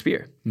tip of the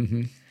spear.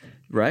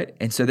 Right?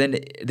 And so then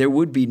there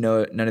would be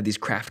none of these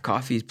craft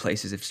coffee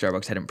places if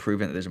Starbucks hadn't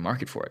proven that there's a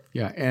market for it.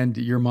 Yeah, and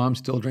your mom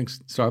still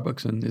drinks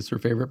Starbucks and it's her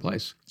favorite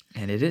place.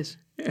 And it is.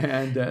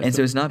 And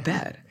so it's not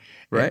bad,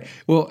 right?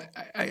 Well,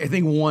 I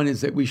think one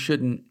is that we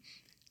shouldn't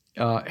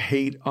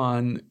hate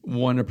on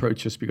one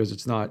approach just because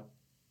it's not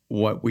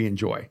what we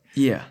enjoy.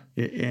 Yeah.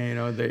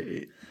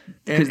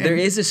 Because there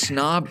is a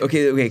snob.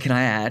 Okay. Can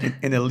I add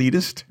an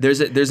elitist? There's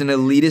an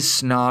elitist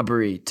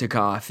snobbery to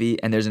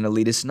coffee, and there's an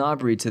elitist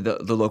snobbery to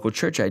the local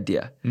church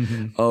idea.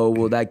 Oh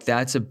well,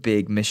 that's a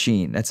big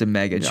machine. That's a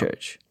mega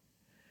church.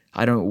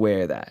 I don't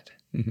wear that.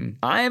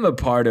 I am a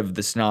part of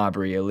the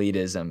snobbery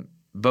elitism,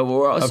 but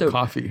we're also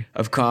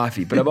of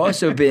coffee. But I've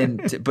also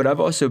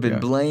been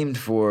blamed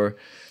for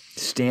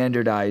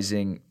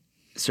standardizing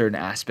certain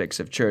aspects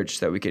of church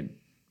so that we could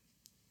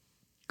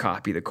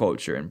copy the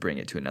culture and bring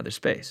it to another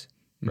space.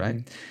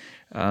 Right.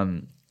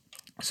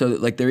 So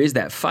there is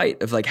that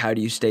fight of how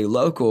do you stay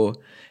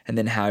local and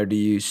then how do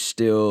you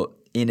still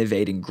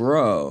innovate and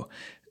grow?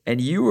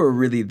 And you were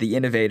really the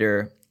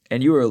innovator,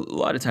 and you were a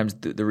lot of times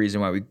the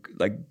reason why we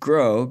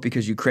grow,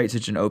 because you create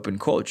such an open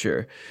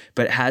culture.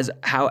 But has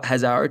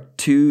our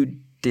two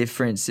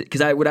different,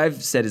 because what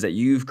I've said is that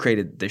you've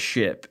created the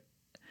ship.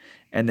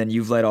 And then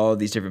you've let all of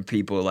these different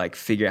people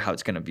figure out how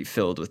it's going to be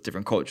filled with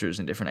different cultures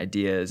and different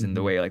ideas and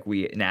the way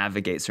we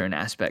navigate certain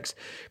aspects.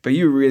 But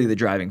you're really the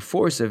driving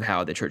force of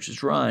how the church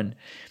is run.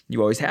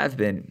 You always have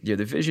been. You're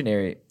the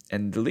visionary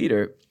and the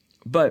leader.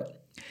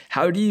 But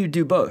how do you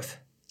do both?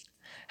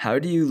 How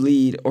do you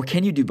lead, or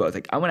can you do both?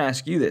 I want to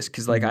ask you this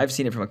because I've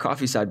seen it from a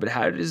coffee side, but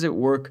how does it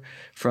work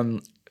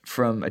from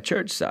a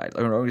church side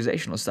or an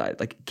organizational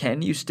side?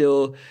 Can you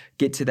still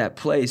get to that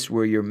place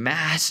where you're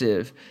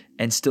massive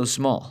and still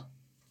small?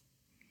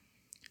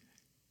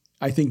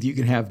 I think you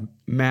can have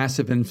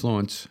massive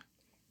influence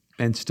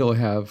and still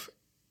have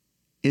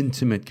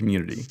intimate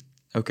community.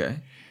 Okay.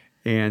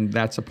 And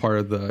that's a part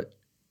of the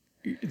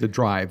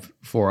drive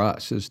for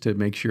us, is to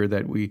make sure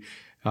that we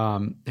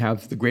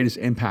have the greatest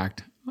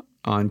impact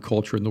on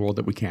culture in the world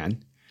that we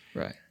can.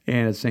 Right.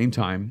 And at the same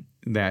time,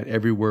 that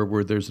everywhere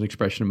where there's an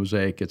expression of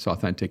Mosaic, it's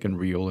authentic and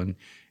real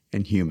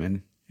and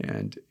human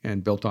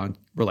and built on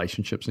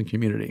relationships and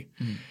community.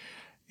 Mm-hmm.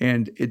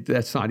 And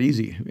that's not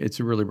easy. It's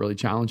really, really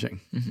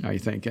challenging, I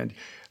think. And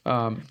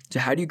so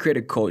how do you create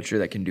a culture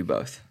that can do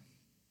both?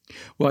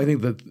 Well, I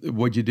think that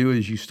what you do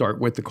is you start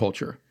with the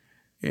culture,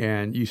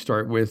 and you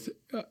start with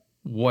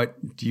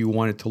what do you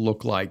want it to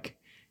look like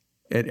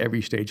at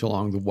every stage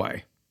along the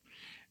way,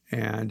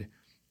 and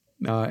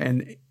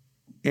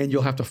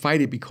you'll have to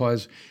fight it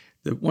because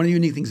one of the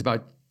unique things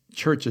about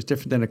church is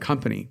different than a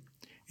company.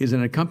 Is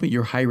in a company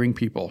you're hiring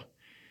people.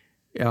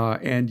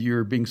 And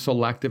you're being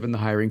selective in the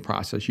hiring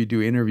process. You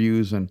do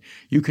interviews, and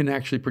you can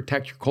actually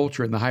protect your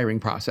culture in the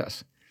hiring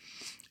process.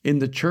 In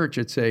the church,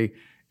 it's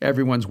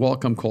everyone's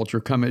welcome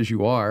culture, come as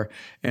you are.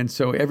 And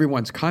so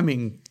everyone's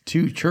coming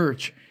to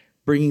church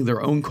bringing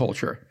their own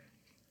culture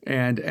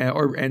and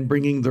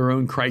bringing their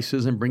own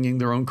crisis and bringing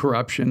their own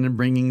corruption and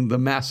bringing the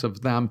mess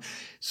of them.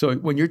 So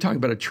when you're talking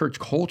about a church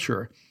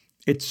culture,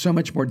 it's so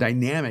much more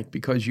dynamic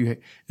because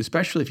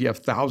especially if you have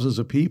thousands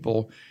of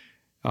people,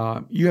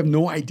 you have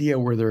no idea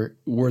where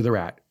they're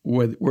at,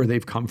 where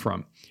they've come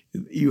from.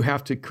 You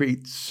have to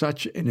create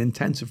such an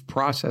intensive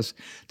process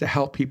to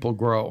help people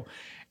grow,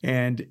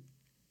 and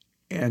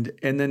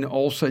then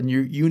all of a sudden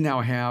you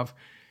now have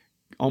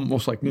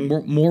almost like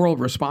moral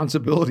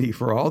responsibility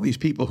for all these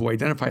people who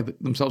identify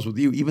themselves with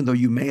you, even though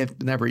you may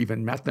have never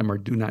even met them or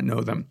do not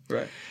know them.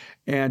 Right.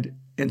 And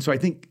so I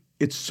think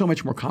it's so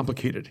much more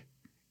complicated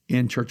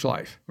in church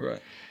life. Right.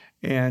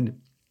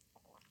 And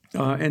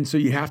so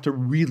you have to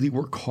really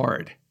work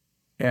hard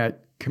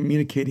at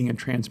communicating and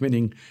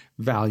transmitting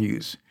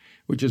values,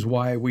 which is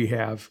why we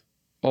have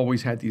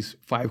always had these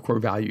 5 core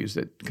values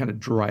that kind of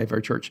drive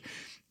our church.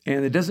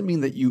 And it doesn't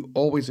mean that you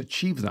always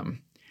achieve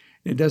them.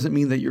 It doesn't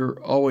mean that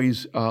you're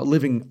always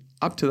living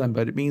up to them,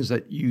 but it means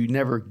that you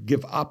never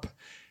give up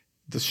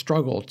the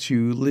struggle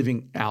to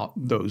living out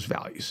those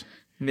values.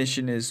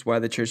 Mission is why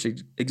the church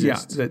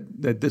exists. Yeah,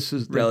 that this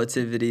is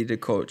relativity to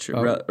culture.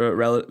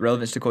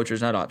 Relevance to culture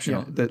is not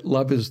optional. Yeah, that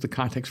love is the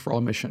context for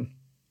all mission.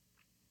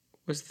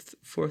 What's the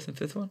 4th and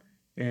 5th one?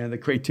 And the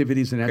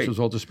creativity is the natural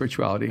result of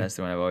spirituality. That's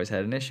the one I've always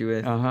had an issue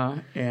with.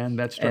 And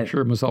that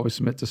structure must always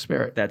submit to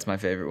spirit. That's my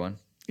favorite one.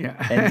 Yeah.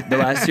 And the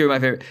last 2 are my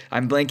favorite.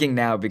 I'm blanking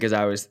now because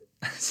I was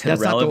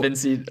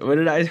relevancy. What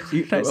did I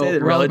say? The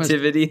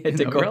relativity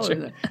to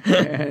culture.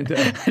 And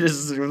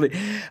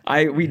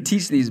we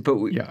teach these, but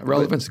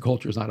relevance to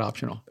culture is not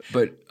optional.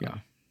 But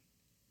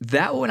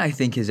that one I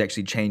think has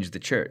actually changed the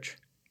church.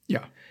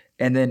 Yeah.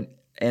 And then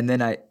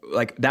I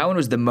like that one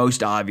was the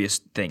most obvious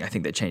thing I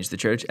think that changed the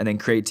church. And then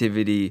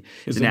creativity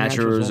is the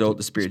natural result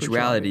of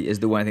spirituality is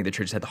the one I think the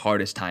church had the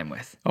hardest time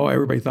with. Oh,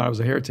 everybody thought I was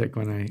a heretic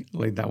when I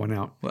laid that one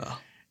out. Well.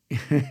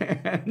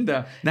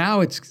 And now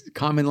it's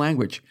common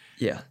language.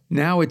 Yeah.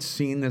 Now it's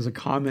seen as a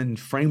common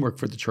framework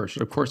for the church.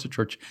 And of course, the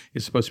church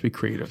is supposed to be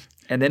creative.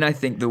 And then I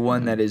think the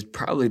one that is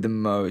probably the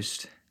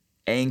most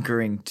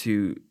anchoring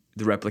to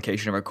the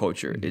replication of our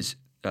culture is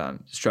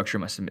structure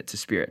must submit to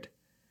spirit.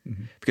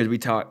 Mm-hmm. Because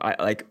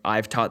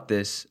I've taught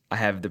this. I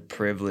have the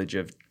privilege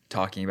of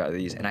talking about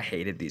these, and I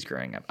hated these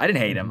growing up. I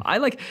didn't hate them. I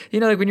like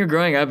when you're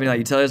growing up and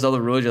you tell us all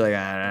the rules, you're like,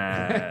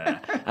 I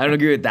don't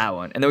agree with that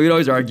one. And then we'd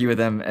always argue with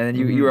them, and then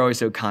you were always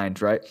so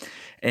kind, right?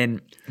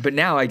 But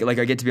now I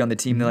get to be on the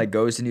team that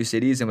goes to new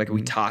cities, and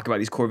we talk about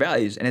these core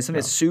values, and it's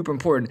something that's super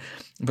important.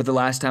 But the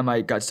last time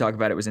I got to talk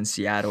about it was in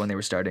Seattle when they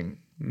were starting,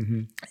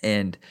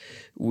 and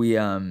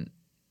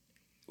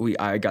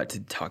I got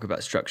to talk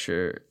about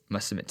structure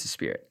must submit to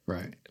spirit,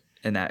 right?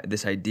 And that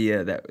this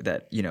idea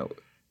that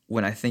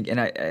when I think, and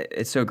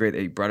it's so great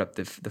that you brought up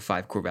the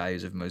 5 core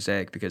values of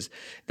Mosaic, because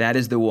that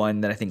is the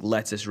one that I think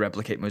lets us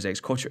replicate Mosaic's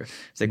culture.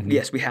 It's like,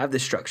 yes, we have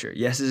this structure.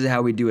 Yes, this is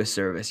how we do a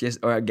service. Yes,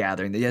 or a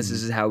gathering. Yes,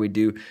 this is how we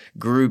do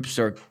groups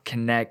or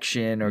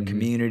connection or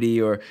community.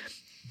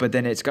 But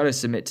then it's got to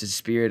submit to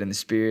spirit, and the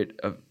spirit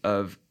of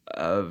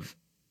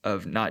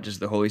not just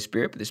the Holy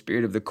Spirit, but the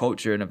spirit of the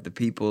culture and of the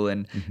people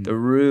and the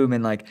room.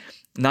 And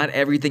not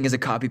everything is a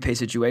copy paste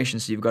situation,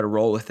 so you've got to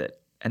roll with it.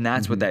 And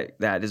that's what that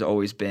has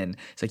always been.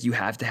 It's like you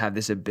have to have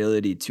this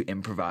ability to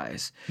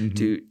improvise,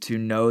 to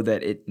know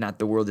that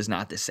the world is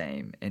not the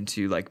same, and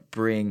to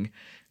bring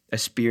a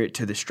spirit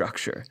to the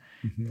structure.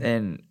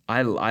 And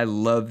I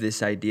love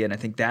this idea, and I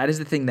think that is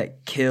the thing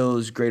that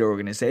kills great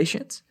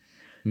organizations,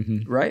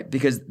 right?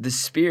 Because the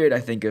spirit,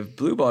 I think, of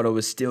Blue Bottle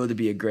was still to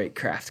be a great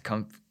craft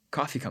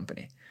coffee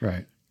company,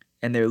 right?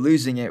 And they're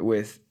losing it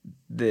with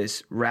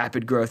this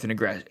rapid growth and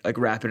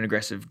rapid and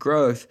aggressive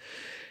growth.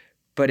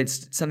 But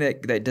it's something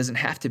that doesn't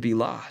have to be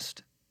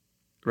lost,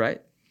 right?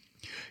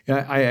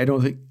 Yeah, I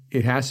don't think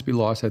it has to be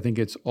lost. I think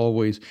it's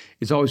always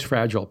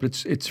fragile.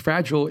 But it's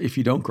fragile if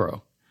you don't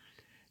grow.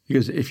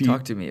 Because if you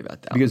talk to me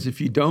about that. Because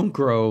if you don't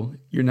grow,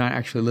 you're not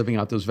actually living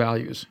out those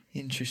values.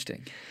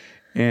 Interesting.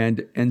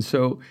 And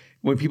so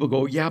when people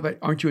go, yeah, but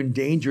aren't you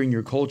endangering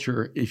your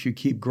culture if you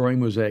keep growing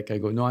Mosaic? I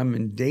go, no, I'm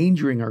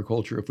endangering our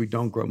culture if we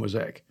don't grow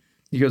Mosaic.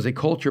 Because a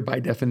culture, by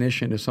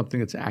definition, is something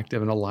that's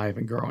active and alive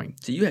and growing.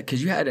 So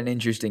because you had an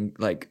interesting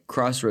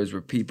crossroads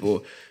where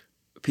people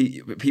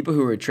people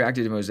who were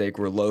attracted to Mosaic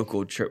were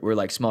were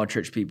like small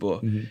church people,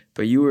 Mm-hmm.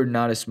 but you were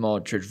not a small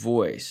church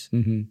voice.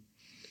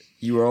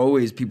 People were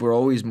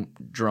always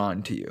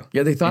drawn to you.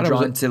 Yeah, they thought and I was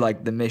drawn to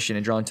like the mission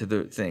and drawn to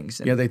the things.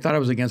 And, Yeah, they thought I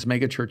was against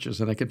mega churches,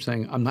 and I kept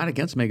saying I'm not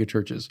against mega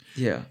churches.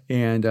 yeah,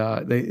 And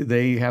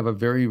they have a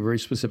very, very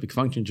specific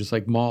function, just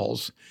like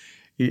malls,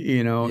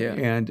 you know. Yeah.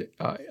 And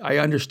I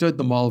understood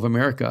the Mall of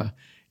America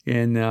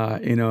in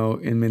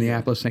in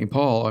Minneapolis, St.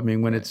 Paul. I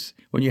mean,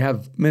 when you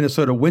have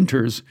Minnesota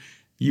winters,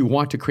 you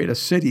want to create a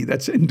city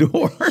that's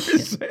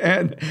indoors,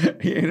 and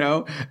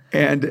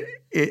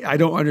I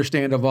don't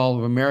understand a Mall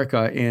of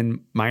America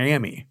in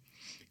Miami,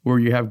 where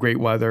you have great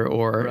weather,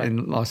 or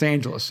in Los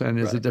Angeles, and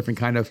it's a different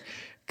kind of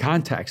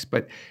context.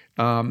 But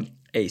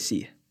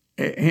AC.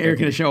 air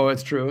conditioning,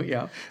 it's true,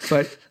 yeah.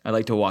 But I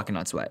like to walk and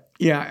not sweat.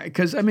 yeah,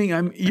 because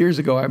years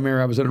ago, I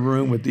remember I was in a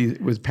room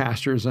with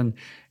pastors, and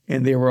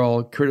they were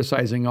all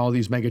criticizing all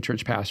these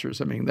megachurch pastors.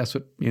 I mean, that's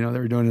what they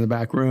were doing in the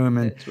back room,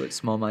 and It's what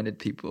small-minded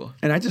people.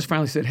 I just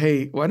finally said,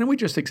 hey, why don't we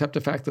just accept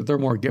the fact that they're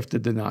more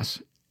gifted than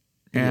us,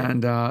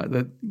 and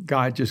that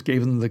God just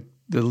gave them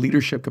the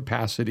leadership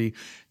capacity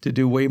to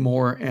do way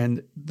more,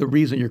 and the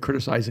reason you're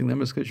criticizing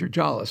them is because you're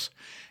jealous,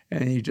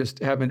 and you just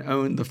haven't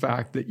owned the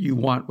fact that you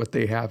want what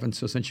they have, and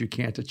so since you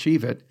can't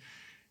achieve it,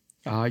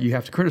 you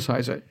have to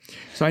criticize it.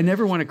 So I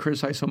never want to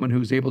criticize someone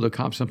who's able to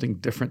accomplish something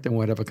different than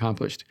what I've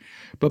accomplished.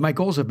 But my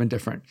goals have been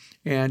different.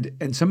 And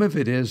some of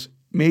it is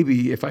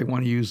maybe, if I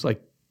want to use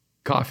like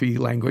coffee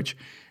language,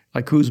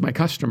 like who's my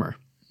customer?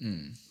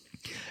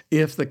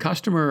 If the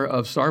customer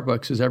of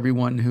Starbucks is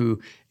everyone who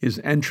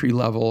is entry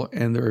level,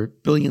 and there are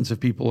billions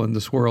of people in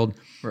this world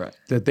Right.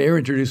 that they're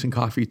introducing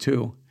coffee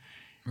to,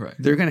 Right.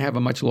 they're going to have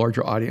a much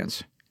larger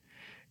audience.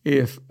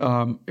 If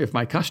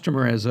my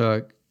customer is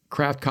a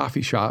craft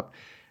coffee shop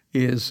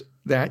is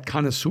that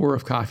connoisseur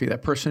of coffee,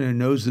 that person who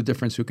knows the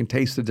difference, who can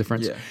taste the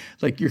difference. Yeah.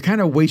 Like, you're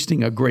kind of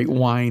wasting a great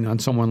wine on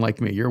someone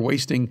like me. You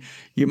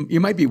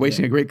might be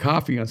wasting a great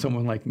coffee on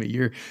someone like me.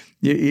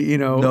 You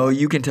know. No,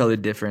 you can tell the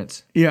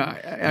difference.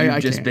 Yeah,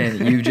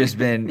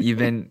 You've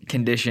been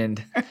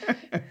conditioned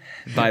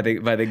by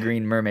the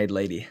green mermaid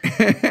lady.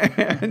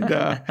 And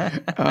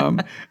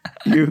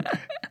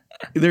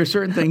there are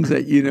certain things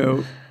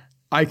that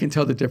I can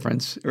tell the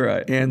difference.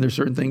 Right. And there's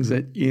certain things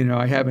that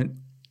I haven't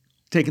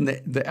taken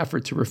the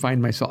effort to refine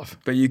myself.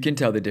 But you can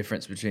tell the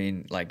difference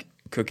between like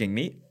cooking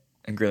meat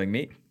and grilling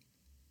meat.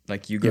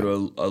 Like you go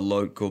to a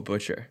local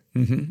butcher.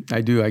 Mm-hmm. I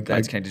do.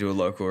 That's connected to a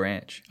local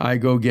ranch. I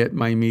go get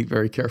my meat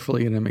very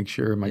carefully, and I make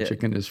sure my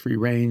chicken is free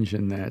range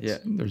and that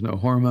there's no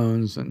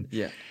hormones. And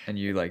and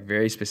you like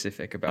very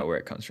specific about where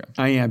it comes from.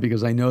 I am,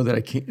 because I know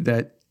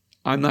that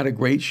I'm not a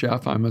great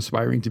chef. I'm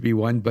aspiring to be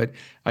one, but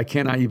I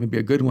cannot even be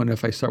a good one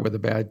if I start with a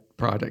bad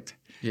product.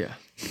 Yeah.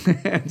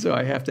 And so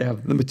I have to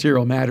have the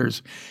material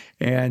matters.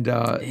 And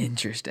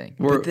interesting.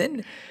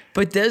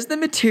 But does the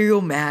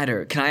material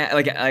matter? Can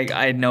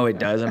I know it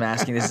does. I'm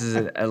asking, this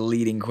is a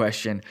leading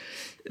question.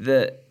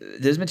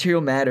 Does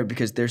material matter?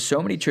 Because there's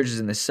so many churches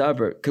in the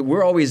suburb, because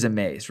we're always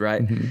amazed,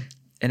 right? Mm-hmm.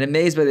 And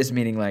amazed by this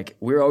meaning, like,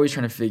 we're always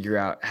trying to figure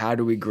out how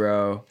do we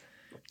grow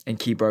and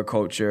keep our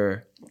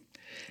culture.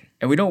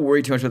 And we don't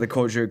worry too much about the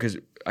culture because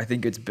I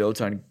think it's built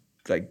on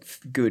like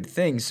good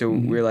things. So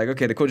we're like,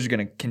 okay, the culture is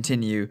going to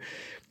continue.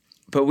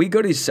 But we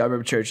go to these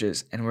suburb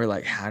churches and we're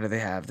like, how do they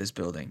have this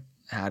building?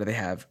 How do they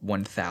have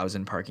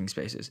 1,000 parking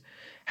spaces?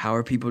 How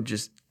are people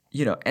just,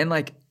 and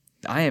like,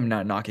 I am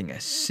not knocking a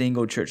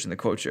single church in the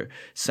culture.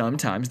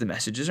 Sometimes the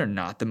messages are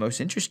not the most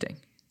interesting.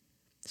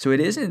 So it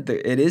isn't,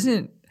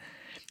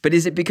 but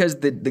is it because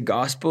the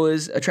gospel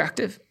is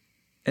attractive?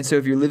 And so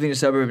if you're living in a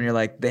suburb and you're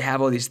like, they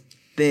have all these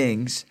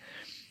things,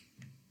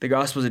 the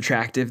gospel is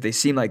attractive, they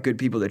seem like good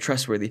people, they're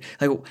trustworthy.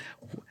 Like,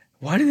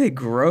 why do they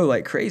grow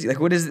like crazy? Like,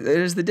 what is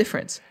the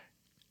difference?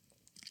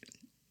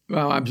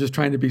 Well, I'm just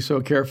trying to be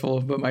so careful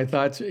about my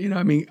thoughts.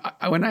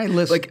 When I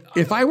listen, like,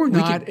 if I were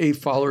not a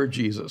follower of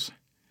Jesus,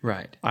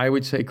 right, I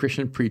would say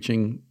Christian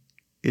preaching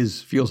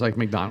feels like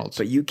McDonald's.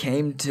 But you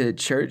came to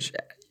church,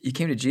 you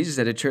came to Jesus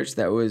at a church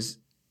that was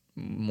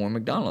more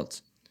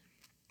McDonald's.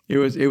 It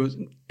was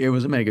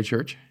a mega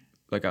church,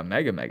 like a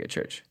mega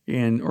church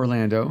in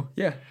Orlando.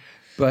 Yeah.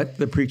 But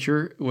the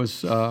preacher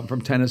was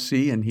from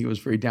Tennessee, and he was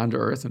very down to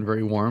earth and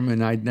very warm.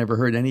 And I'd never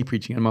heard any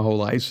preaching in my whole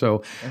life,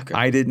 so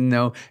I didn't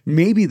know.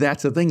 Maybe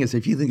that's the thing, is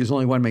if you think there's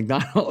only one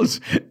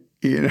McDonald's,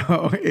 it's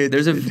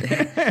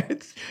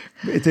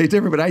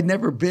different. But I'd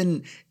never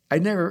been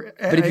in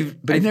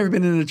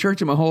a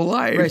church in my whole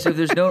life. Right. So if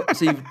there's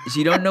so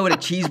you don't know what a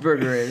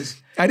cheeseburger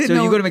is. I didn't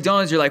know. You go to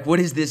McDonald's, you're like, what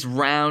is this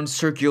round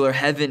circular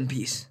heaven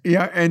piece?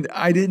 Yeah, and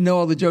I didn't know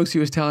all the jokes he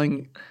was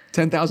telling.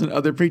 10,000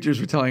 other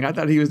preachers were telling. I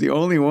thought he was the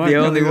only one. The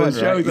only one,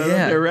 jokes. Right? I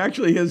thought they were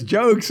actually his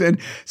jokes, and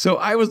so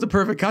I was the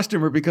perfect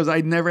customer because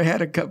I'd never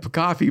had a cup of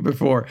coffee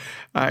before.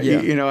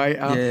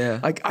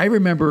 Like I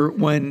remember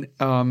when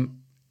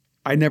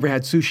I never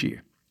had sushi.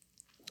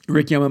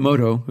 Rick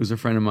Yamamoto, who's a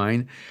friend of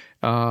mine,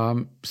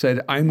 said,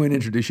 "I'm going to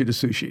introduce you to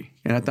sushi,"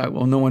 and I thought,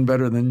 well, no one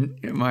better than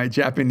my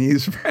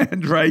Japanese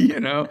friend,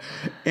 right?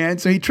 And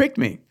so he tricked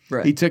me.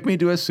 Right. He took me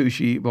to a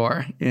sushi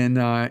bar in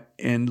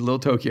Little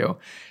Tokyo,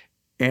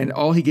 and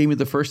all he gave me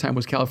the first time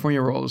was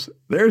California rolls.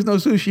 There's no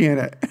sushi in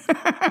it.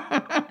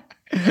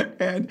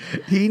 And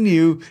he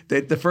knew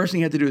that the first thing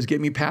he had to do is get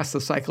me past the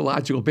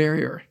psychological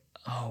barrier.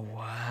 Oh,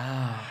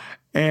 wow.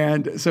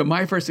 And so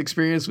my first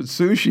experience with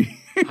sushi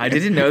I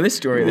didn't know this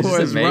story. This was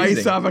is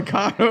amazing. rice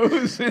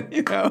avocados,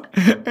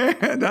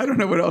 and I don't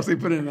know what else they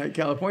put in that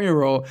California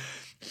roll.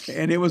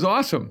 And it was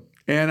awesome.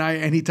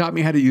 And he taught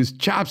me how to use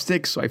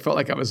chopsticks, so I felt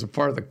like I was a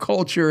part of the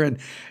culture,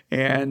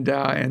 and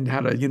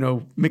how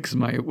to mix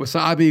my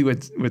wasabi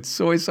with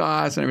soy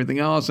sauce and everything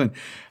else. And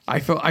I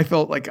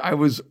felt like I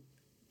was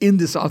in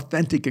this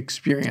authentic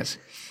experience.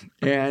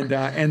 And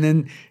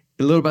then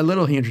little by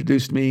little, he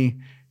introduced me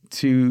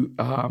to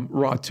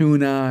raw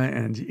tuna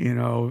and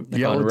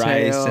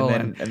yellowtail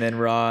and then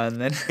raw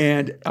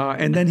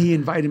and then he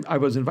invited. I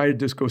was invited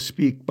to go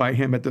speak by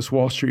him at this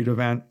Wall Street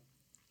event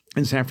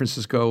in San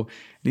Francisco,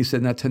 and he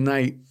said, "Now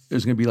tonight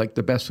there's going to be like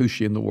the best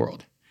sushi in the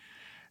world."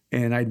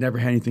 And I'd never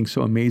had anything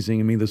so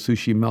amazing. I mean, the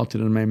sushi melted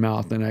in my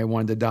mouth, and I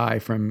wanted to die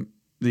from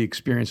the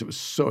experience. It was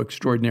so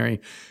extraordinary,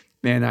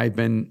 and I've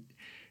been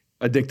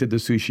addicted to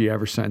sushi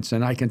ever since.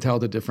 And I can tell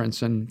the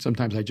difference. And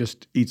sometimes I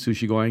just eat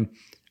sushi going,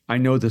 I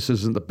know this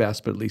isn't the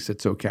best, but at least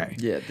it's okay.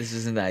 Yeah, this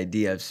isn't the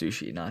idea of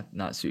sushi, not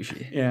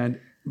sushi.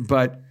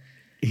 But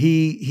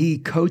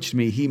he coached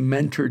me, he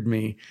mentored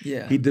me,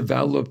 Yeah. He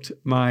developed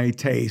my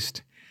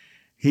taste,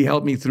 he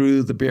helped me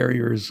through the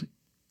barriers,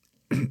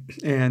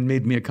 and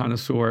made me a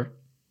connoisseur.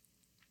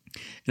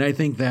 And I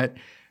think that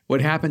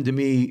what happened to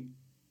me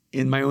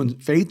in my own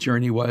faith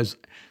journey was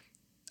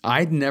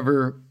I'd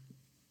never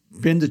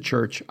been to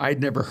church,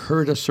 I'd never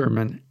heard a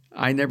sermon,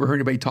 I never heard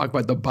anybody talk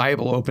about the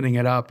Bible, opening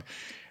it up.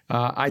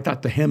 I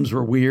thought the hymns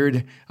were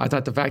weird. I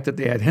thought the fact that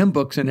they had hymn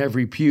books in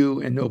every pew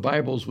and no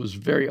Bibles was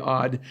very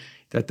odd,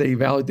 that they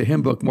valued the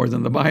hymn book more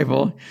than the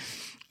Bible.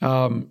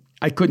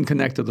 I couldn't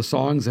connect to the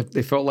songs.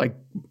 They felt like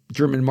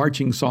German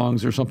marching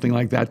songs or something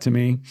like that to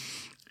me.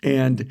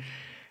 And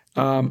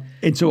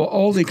so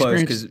all the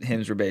experience, because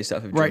hymns were based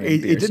off of right,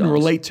 German beer it didn't songs.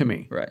 relate to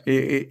me. Right.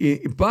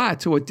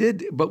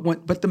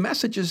 But the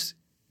messages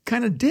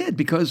kind of did,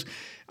 because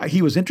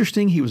he was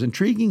interesting, he was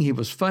intriguing, he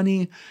was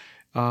funny.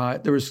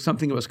 There was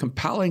something that was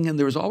compelling, and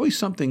there was always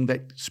something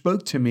that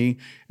spoke to me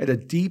at a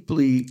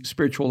deeply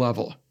spiritual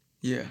level.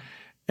 Yeah.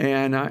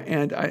 And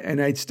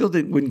I still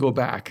wouldn't go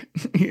back,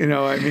 and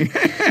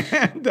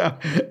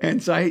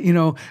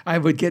so I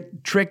would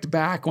get tricked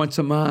back once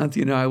a month.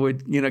 I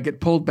would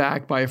get pulled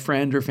back by a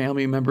friend or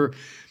family member,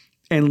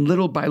 and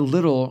little by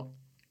little,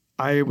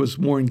 I was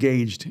more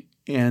engaged,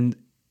 and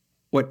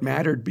what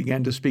mattered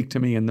began to speak to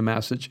me in the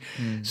message.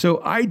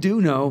 So I do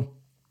know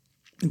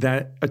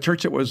that a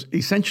church that was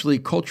essentially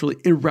culturally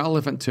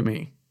irrelevant to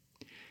me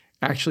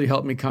actually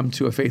helped me come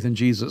to a faith in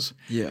Jesus.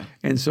 Yeah.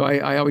 And so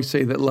I always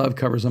say that love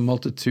covers a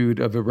multitude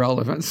of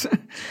irrelevance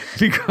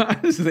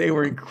because they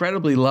were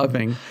incredibly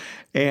loving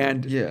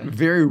and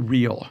very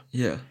real.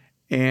 Yeah.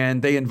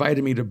 And they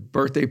invited me to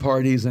birthday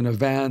parties and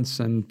events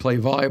and play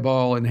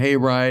volleyball and hay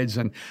rides,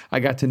 and I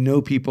got to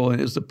know people,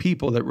 and it was the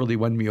people that really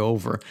won me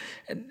over.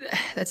 And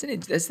that's an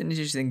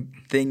interesting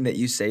thing that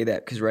you say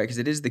that, because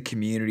it is the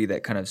community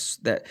that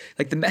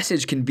the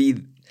message can be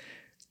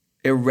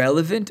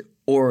irrelevant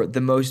or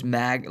the most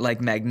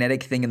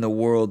magnetic thing in the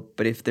world,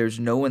 but if there's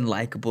no one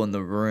likable in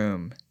the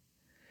room,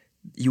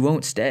 you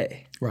won't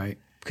stay. Right.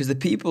 Because the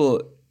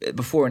people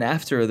before and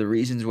after are the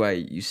reasons why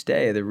you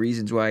stay, the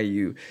reasons why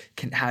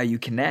how you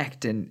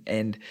connect,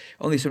 and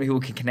only so many people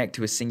can connect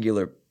to a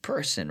singular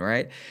person,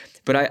 right?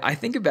 But I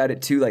think about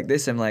it too like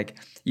this. I'm like,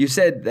 you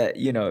said that,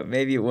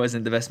 maybe it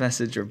wasn't the best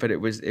message, but it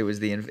was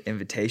the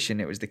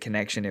invitation, it was the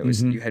connection, it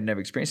was you had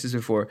never experienced this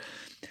before.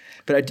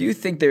 But I do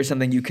think there's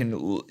something you can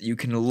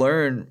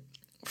learn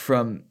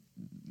from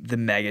the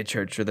mega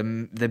church or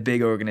the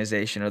big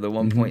organization or the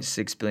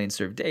 1.6 billion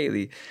served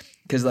daily,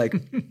 because I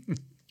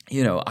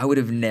would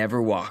have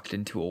never walked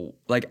into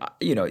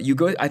you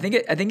go. I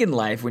think in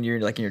life when you're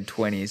in your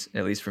 20s,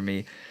 at least for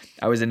me,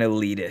 I was an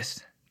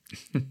elitist.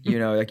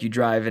 You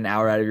drive an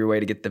hour out of your way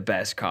to get the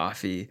best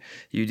coffee.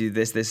 You do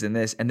this, and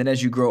this, and then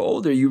as you grow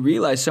older, you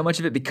realize so much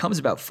of it becomes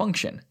about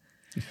function.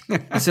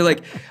 So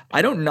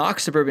I don't knock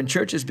suburban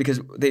churches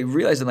because they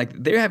realize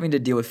that they're having to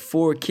deal with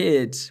 4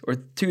 kids or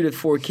 2 to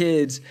 4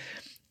 kids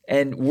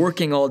and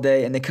working all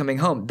day and then coming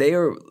home. They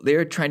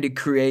are trying to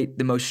create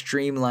the most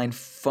streamlined,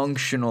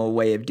 functional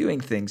way of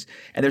doing things.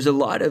 And there's a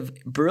lot of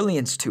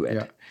brilliance to it.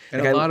 Yeah.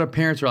 And a lot of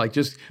parents are like,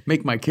 just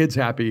make my kids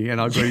happy and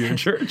I'll go to your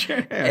church.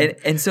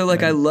 and so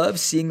I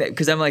love seeing that,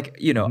 because I'm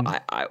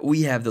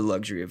we have the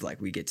luxury of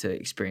we get to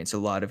experience a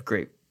lot of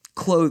great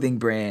clothing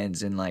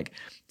brands and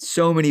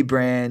so many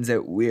brands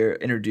that we're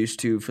introduced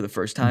to for the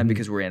first time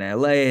because we're in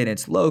LA and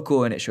it's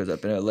local and it shows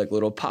up in a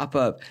little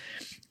pop-up.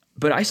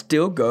 But I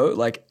still go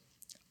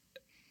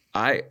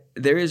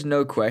there is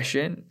no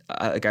question,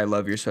 I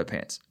love your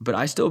sweatpants, but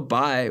I still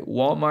buy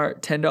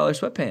Walmart $10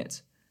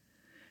 sweatpants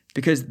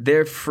because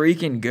they're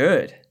freaking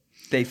good.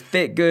 They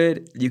fit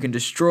good. You can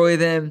destroy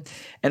them.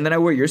 And then I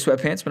wear your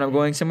sweatpants when I'm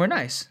going somewhere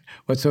nice.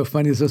 What's so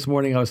funny is this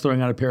morning I was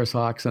throwing out a pair of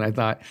socks and I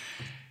thought,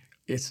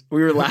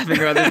 we were laughing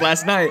about this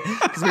last night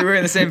because we were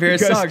in the same pair of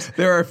socks.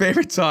 They're our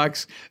favorite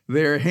socks.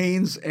 They're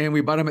Hanes, and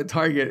we bought them at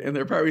Target, and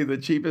they're probably the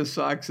cheapest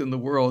socks in the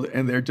world,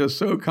 and they're just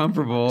so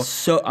comfortable.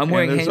 So I'm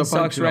wearing Hanes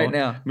socks right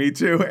now. Me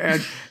too.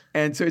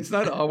 And so it's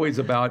not always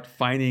about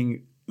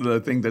finding the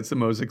thing that's the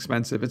most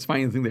expensive. It's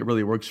finding the thing that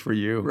really works for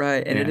you.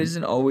 Right. And it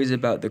isn't always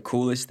about the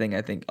coolest thing,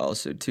 I think,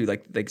 also too.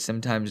 Like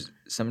sometimes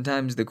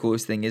the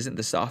coolest thing isn't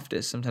the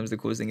softest. Sometimes the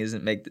coolest thing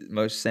isn't make the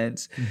most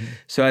sense. Mm-hmm.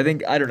 So I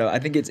don't know. I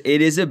think it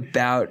is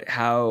about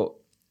how,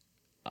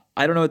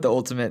 I don't know what the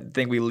ultimate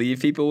thing we leave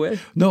people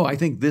with. No, I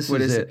think this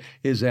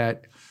is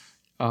that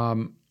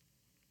one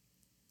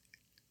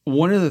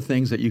of the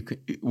things that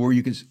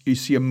you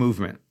see a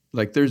movement.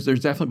 Like there's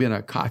definitely been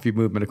a coffee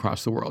movement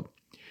across the world,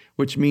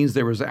 which means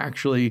there was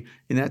actually,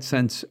 in that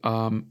sense,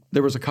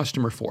 there was a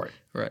customer for it.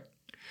 Right.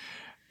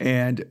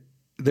 And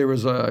there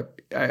was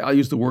I'll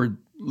use the word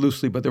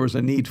loosely, but there was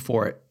a need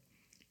for it.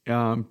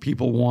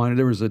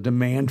 There was a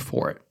demand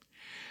for it.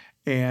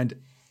 And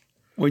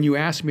when you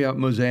asked me about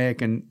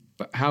Mosaic and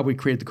how we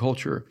create the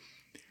culture,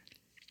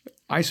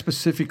 I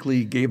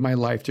specifically gave my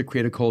life to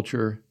create a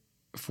culture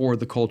for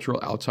the cultural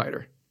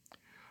outsider,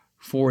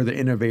 for the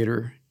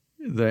innovator,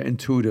 the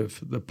intuitive,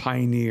 the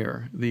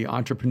pioneer, the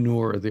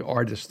entrepreneur, the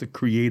artist, the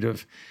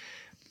creative.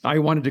 I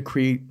wanted to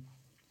create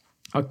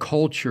a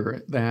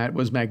culture that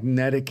was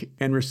magnetic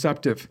and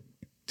receptive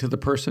to the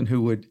person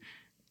who would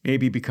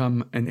maybe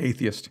become an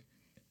atheist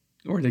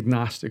or an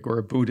agnostic or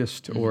a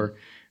Buddhist,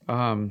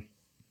 mm-hmm.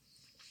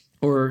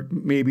 Or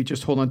maybe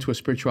just hold on to a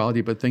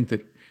spirituality but think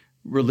that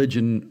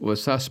religion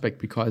was suspect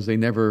because they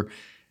never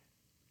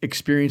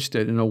experienced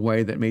it in a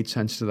way that made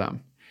sense to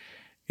them.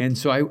 And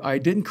so I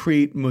didn't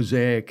create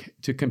Mosaic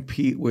to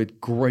compete with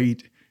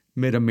great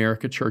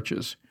mid-America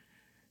churches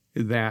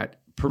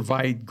that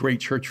provide great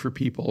church for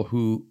people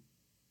who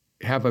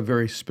have a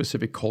very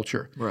specific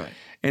culture. Right.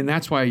 And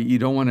that's why you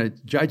don't want to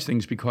judge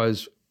things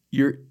because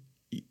your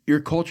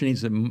culture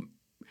needs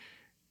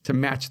to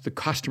match the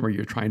customer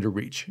you're trying to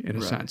reach in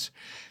a sense.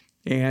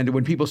 And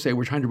when people say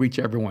we're trying to reach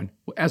everyone,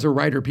 as a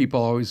writer, people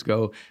always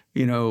go,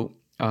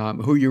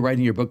 who you're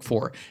writing your book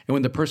for. And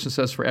when the person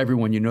says for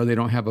everyone, they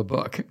don't have a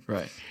book.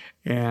 Right.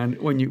 And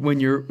when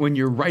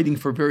you're writing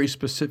for a very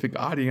specific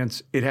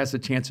audience, it has a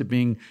chance of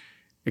being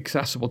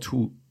accessible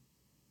to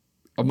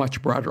a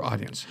much broader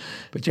audience.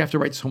 But you have to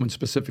write someone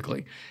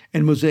specifically.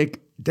 And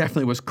Mosaic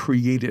definitely was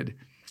created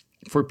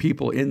for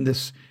people in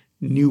this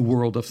new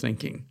world of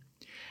thinking.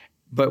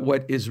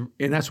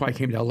 And that's why I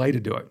came to LA to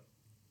do it.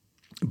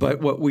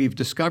 But what we've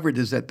discovered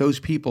is that those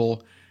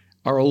people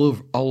are all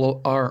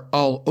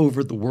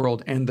over the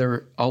world, and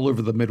they're all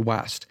over the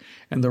Midwest,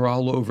 and they're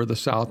all over the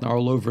South, and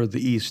all over the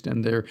East,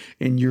 and they're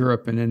in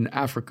Europe and in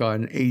Africa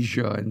and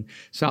Asia and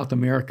South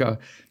America.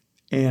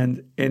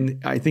 And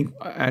I think,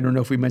 I don't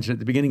know if we mentioned at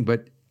the beginning,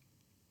 but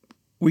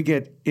we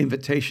get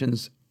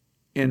invitations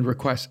and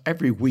requests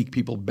every week,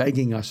 people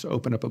begging us to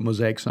open up a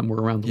Mosaic somewhere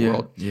around the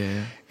world.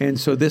 Yeah. And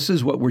so this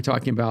is what we're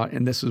talking about,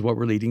 and this is what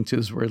we're leading to,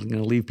 is we're going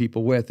to leave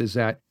people with, is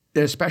that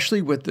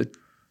especially with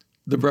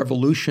the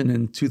revolution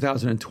in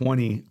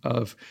 2020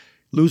 of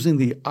losing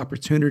the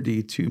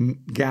opportunity to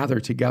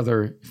gather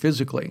together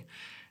physically,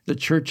 the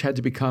church had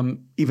to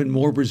become even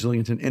more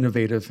resilient and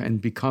innovative and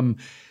become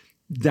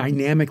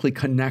dynamically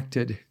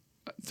connected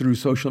through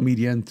social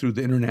media and through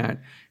the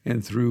internet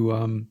and through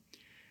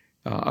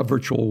a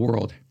virtual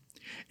world.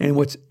 And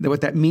what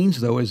that means,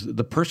 though, is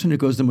the person who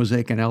goes to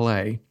Mosaic in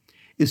LA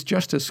is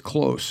just as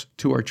close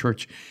to our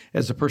church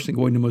as the person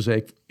going to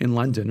Mosaic in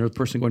London or the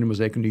person going to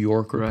Mosaic in New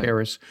York or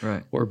Paris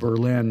or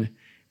Berlin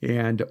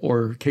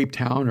or Cape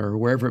Town or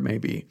wherever it may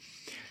be.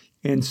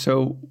 And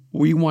so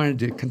we wanted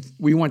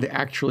to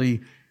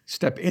actually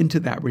step into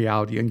that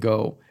reality and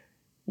go,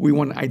 we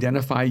want to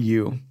identify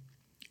you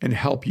and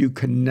help you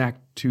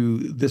connect to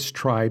this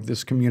tribe,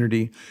 this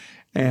community,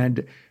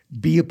 and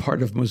be a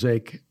part of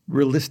Mosaic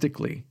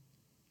realistically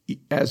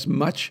as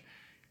much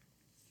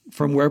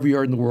from wherever you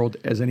are in the world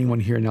as anyone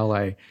here in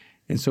LA.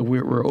 And so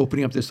we're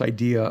opening up this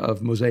idea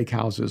of Mosaic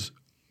houses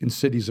in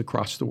cities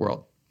across the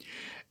world.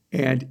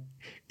 And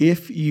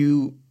if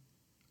you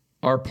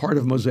are part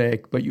of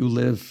Mosaic, but you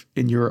live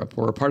in Europe,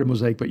 or a part of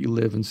Mosaic, but you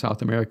live in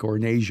South America or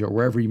in Asia, or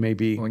wherever you may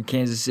be. Or in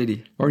Kansas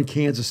City.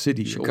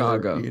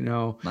 Chicago.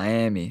 Or,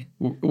 Miami.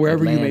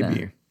 Wherever Atlanta. you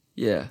may be.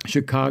 Yeah.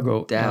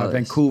 Chicago, Dallas.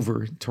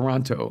 Vancouver,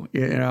 Toronto,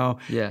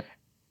 Yeah.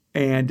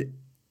 And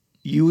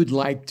you would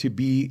like to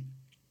be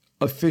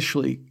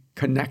officially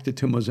connected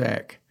to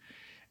Mosaic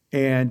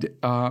and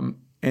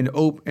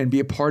be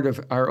a part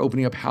of our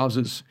opening up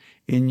houses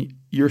in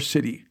your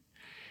city,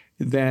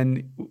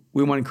 then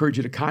we want to encourage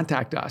you to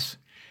contact us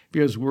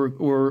because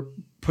we're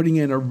putting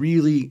in a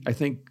really, I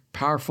think,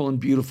 powerful and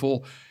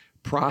beautiful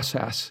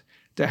process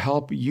to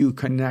help you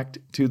connect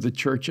to the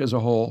church as a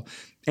whole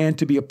and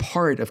to be a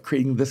part of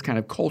creating this kind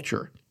of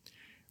culture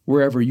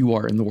wherever you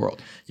are in the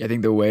world. Yeah, I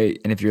think the way,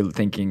 and if you're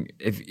thinking,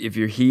 if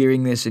you're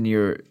hearing this and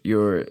you're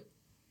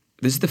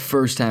this is the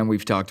first time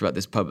we've talked about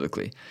this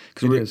publicly.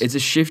 It is. It's a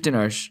shift in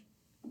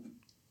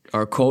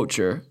our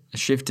culture, a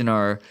shift in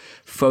our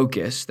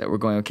focus that we're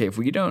going, okay, if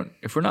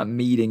we're not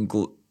meeting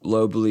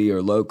globally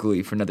or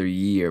locally for another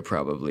year,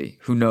 probably,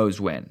 who knows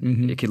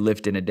when, it could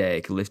lift in a day,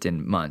 it could lift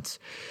in months,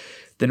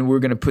 then we're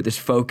going to put this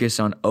focus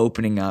on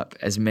opening up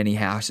as many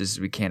houses as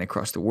we can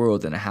across the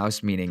world. And a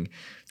house meaning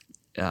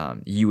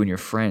you and your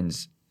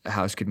friends. A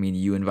house could mean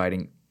you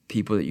inviting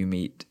people that you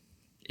meet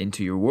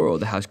into your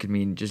world. A house could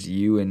mean just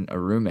you and a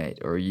roommate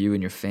or you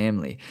and your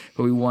family.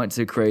 But we want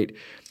to create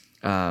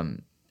a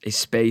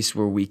space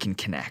where we can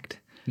connect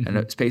and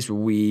a space where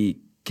we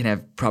can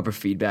have proper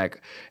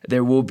feedback.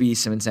 There will be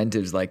some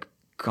incentives like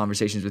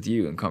conversations with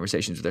you and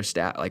conversations with our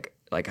staff, like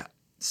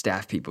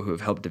staff people who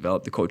have helped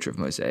develop the culture of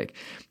Mosaic.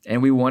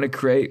 And we want to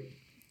create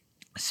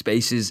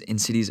spaces in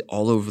cities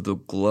all over the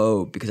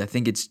globe because I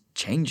think it's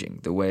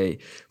changing the way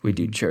we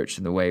do church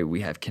and the way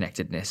we have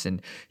connectedness.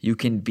 And you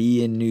can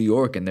be in New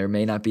York and there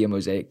may not be a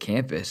Mosaic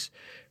campus,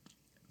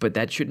 but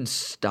that shouldn't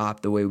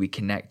stop the way we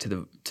connect to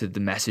the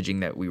messaging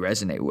that we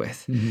resonate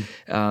with.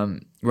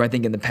 Where I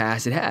think in the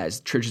past it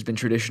has. Church has been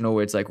traditional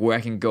where it's like where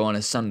I can go on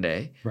a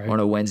Sunday or on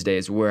a Wednesday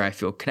is where I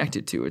feel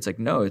connected to. It's like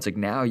no, it's like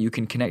now you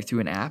can connect through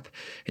an app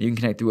and you can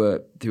connect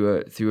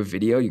through a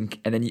video.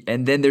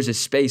 And then there's a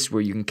space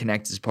where you can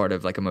connect as part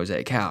of like a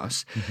Mosaic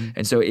house.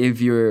 And so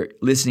if you're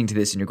listening to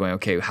this and you're going,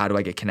 okay, how do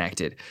I get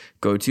connected?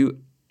 Go to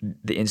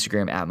the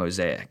Instagram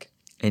 @Mosaic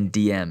and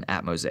DM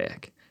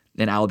 @Mosaic.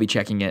 And I'll be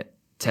checking it.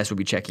 Tess will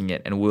be checking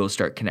it, and we'll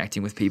start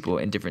connecting with people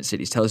in different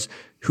cities. Tell us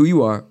who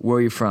you are,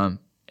 where you're from,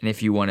 and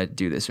if you want to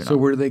do this or not. So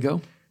where do they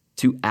go?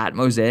 To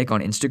 @Mosaic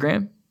on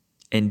Instagram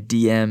and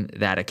DM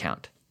that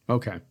account.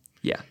 Okay.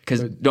 Yeah,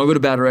 because don't go to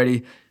Bad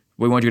Already.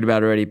 We want you to go to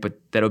Bad Already,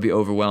 but that'll be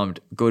overwhelmed.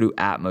 Go to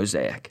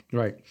 @Mosaic.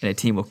 Right. And a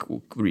team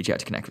will reach out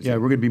to connect with you. Yeah,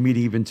 we're going to be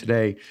meeting even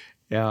today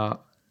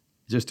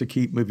just to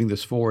keep moving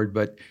this forward.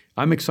 But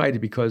I'm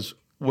excited because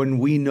when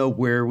we know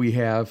where we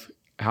have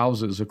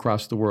houses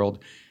across the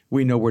world,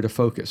 we know where to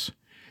focus.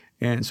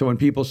 And so when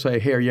people say,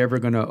 hey, are you ever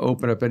going to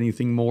open up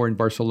anything more in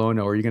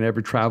Barcelona or are you going to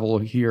ever travel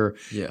here?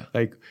 Yeah.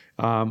 Like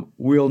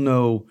we'll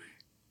know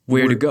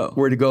where to go,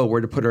 where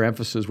to put our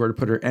emphasis, where to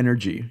put our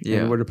energy,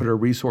 and where to put our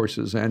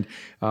resources. And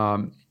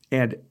I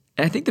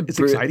think it's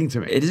exciting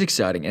to me. It is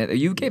exciting. And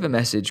you gave a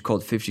message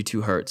called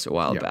 52 Hertz a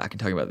while back and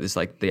talking about this,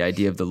 like the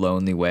idea of the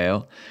lonely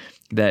whale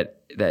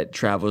that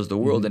travels the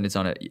world and it's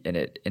on and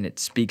it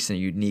speaks in a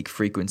unique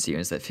frequency,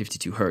 and it's that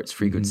 52 hertz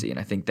frequency. And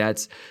I think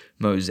that's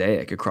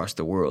Mosaic across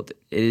the world.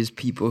 It is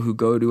people who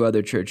go to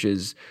other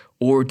churches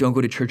or don't go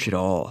to church at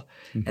all,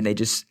 and they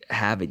just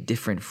have a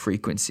different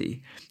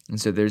frequency. And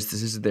so this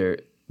is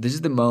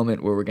the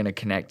moment where we're going to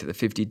connect to the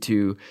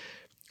 52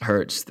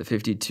 hertz, the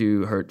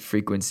 52 hertz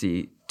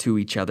frequency to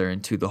each other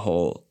and to the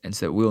whole. And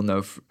so we'll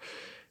know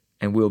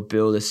and we'll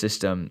build a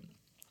system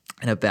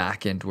and a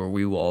back end where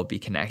we will all be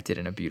connected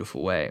in a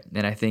beautiful way.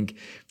 And I think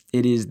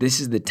this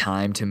is the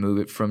time to move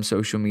it from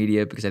social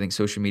media, because I think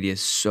social media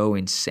is so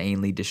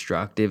insanely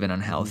destructive and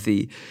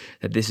unhealthy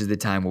that this is the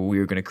time where we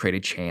are going to create a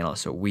channel.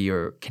 So we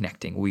are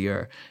connecting, we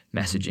are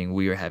messaging,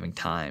 we are having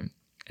time.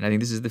 And I think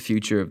this is the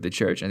future of the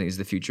church. I think it's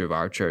the future of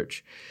our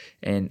church.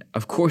 And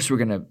of course, we're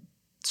going to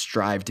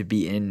strive to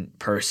be in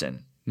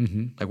person.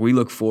 Like we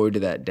look forward to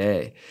that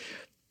day.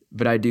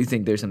 But I do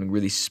think there's something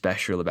really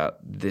special about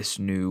this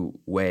new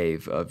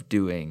wave of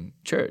doing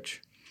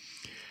church.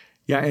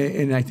 Yeah,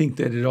 and I think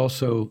that it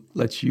also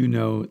lets you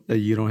know that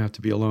you don't have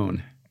to be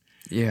alone.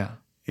 Yeah.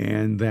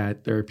 And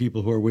that there are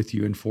people who are with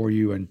you and for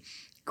you, and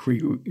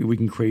we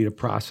can create a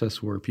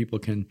process where people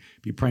can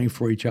be praying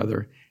for each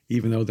other,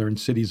 even though they're in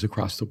cities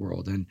across the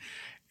world,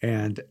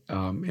 and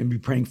be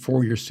praying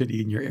for your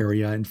city and your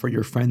area and for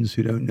your friends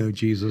who don't know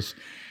Jesus,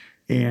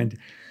 and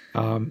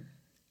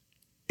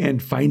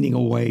finding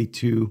a way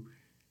to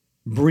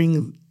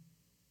bring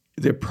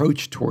the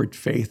approach toward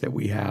faith that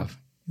we have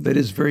that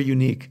is very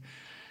unique.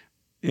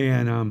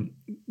 And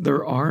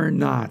there are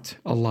not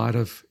a lot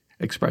of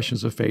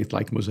expressions of faith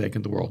like Mosaic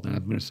in the world, and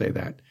I'm going to say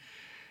that.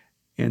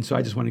 And so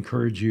I just want to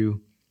encourage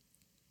you,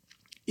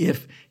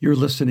 if you're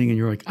listening and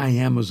you're like, I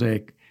am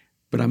Mosaic,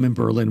 but I'm in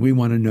Berlin, we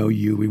want to know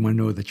you. We want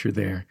to know that you're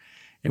there,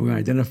 and we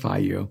want to identify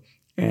you,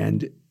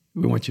 and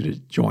we want you to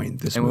join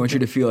this. And we want you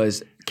to feel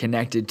as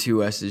connected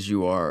to us as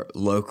you are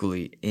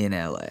locally in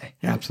LA.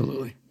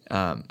 Absolutely.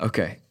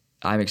 Okay.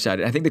 I'm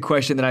excited. I think the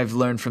question that I've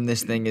learned from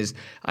this thing is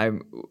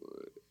I'm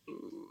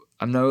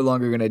no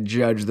longer going to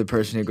judge the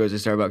person who goes to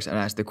Starbucks and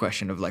ask the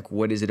question of like,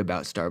 what is it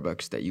about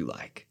Starbucks that you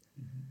like?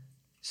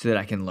 So that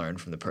I can learn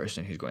from the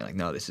person who's going like,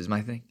 no, this is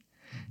my thing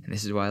and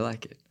this is why I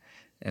like it.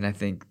 And I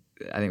think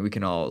we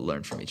can all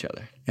learn from each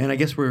other. And I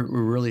guess we're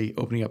really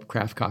opening up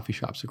craft coffee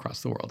shops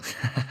across the world.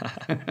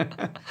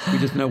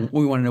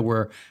 We want to know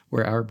where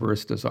our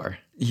baristas are.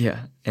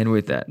 Yeah. And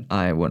with that,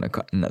 I want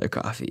another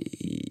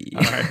coffee.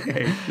 All right.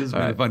 Hey, this has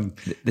been fun.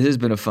 This has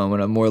been a fun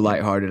one. I'm more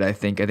lighthearted, I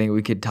think. I think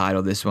we could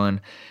title this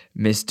one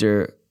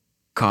Mr.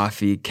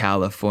 Coffee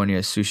California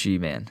Sushi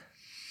Man.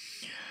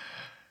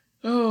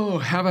 Oh,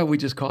 how about we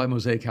just call it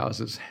Mosaic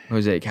Houses?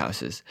 Mosaic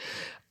Houses.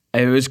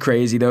 It was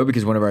crazy though,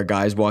 because one of our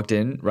guys walked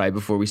in right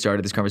before we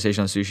started this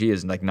conversation on sushi,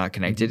 is like not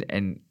connected,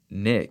 and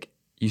Nick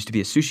used to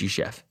be a sushi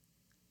chef.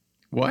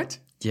 What?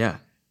 Yeah.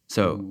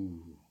 So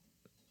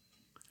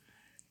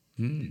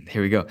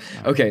here we go.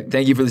 Okay.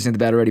 Thank you for listening to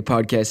the Battle Ready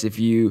podcast. If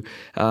you,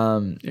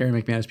 Aaron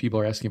McManus, people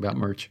are asking about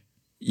merch.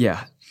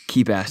 yeah,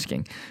 keep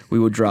asking. We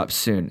will drop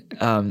soon.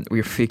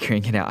 We're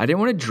figuring it out. I didn't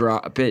want to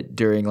drop it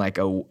during like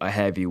a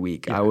heavy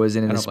week. I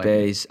wasn't in the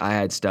space. I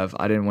had stuff.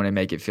 I didn't want to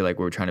make it feel like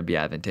we were trying to be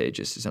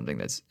advantageous to something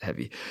that's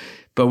heavy.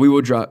 But we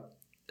will drop.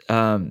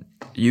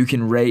 You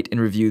can rate and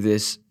review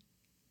this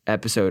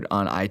episode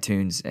on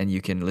iTunes, and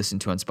you can listen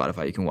to on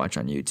Spotify. You can watch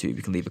on YouTube.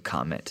 You can leave a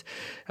comment.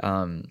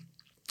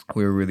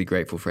 We're really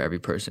grateful for every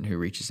person who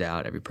reaches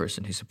out, every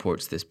person who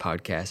supports this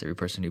podcast, every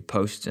person who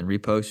posts and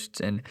reposts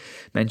and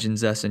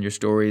mentions us in your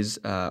stories.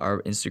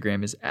 Our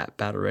Instagram is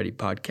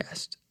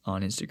 @BattleReadyPodcast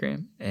on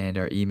Instagram, and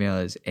our email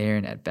is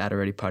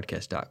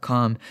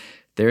aaron@battlereadypodcast.com.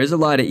 There is a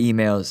lot of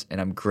emails, and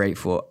I'm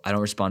grateful. I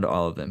don't respond to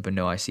all of them, but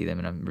no, I see them,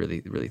 and I'm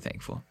really, really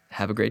thankful.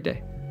 Have a great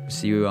day.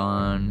 See you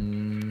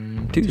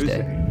on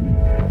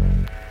Tuesday.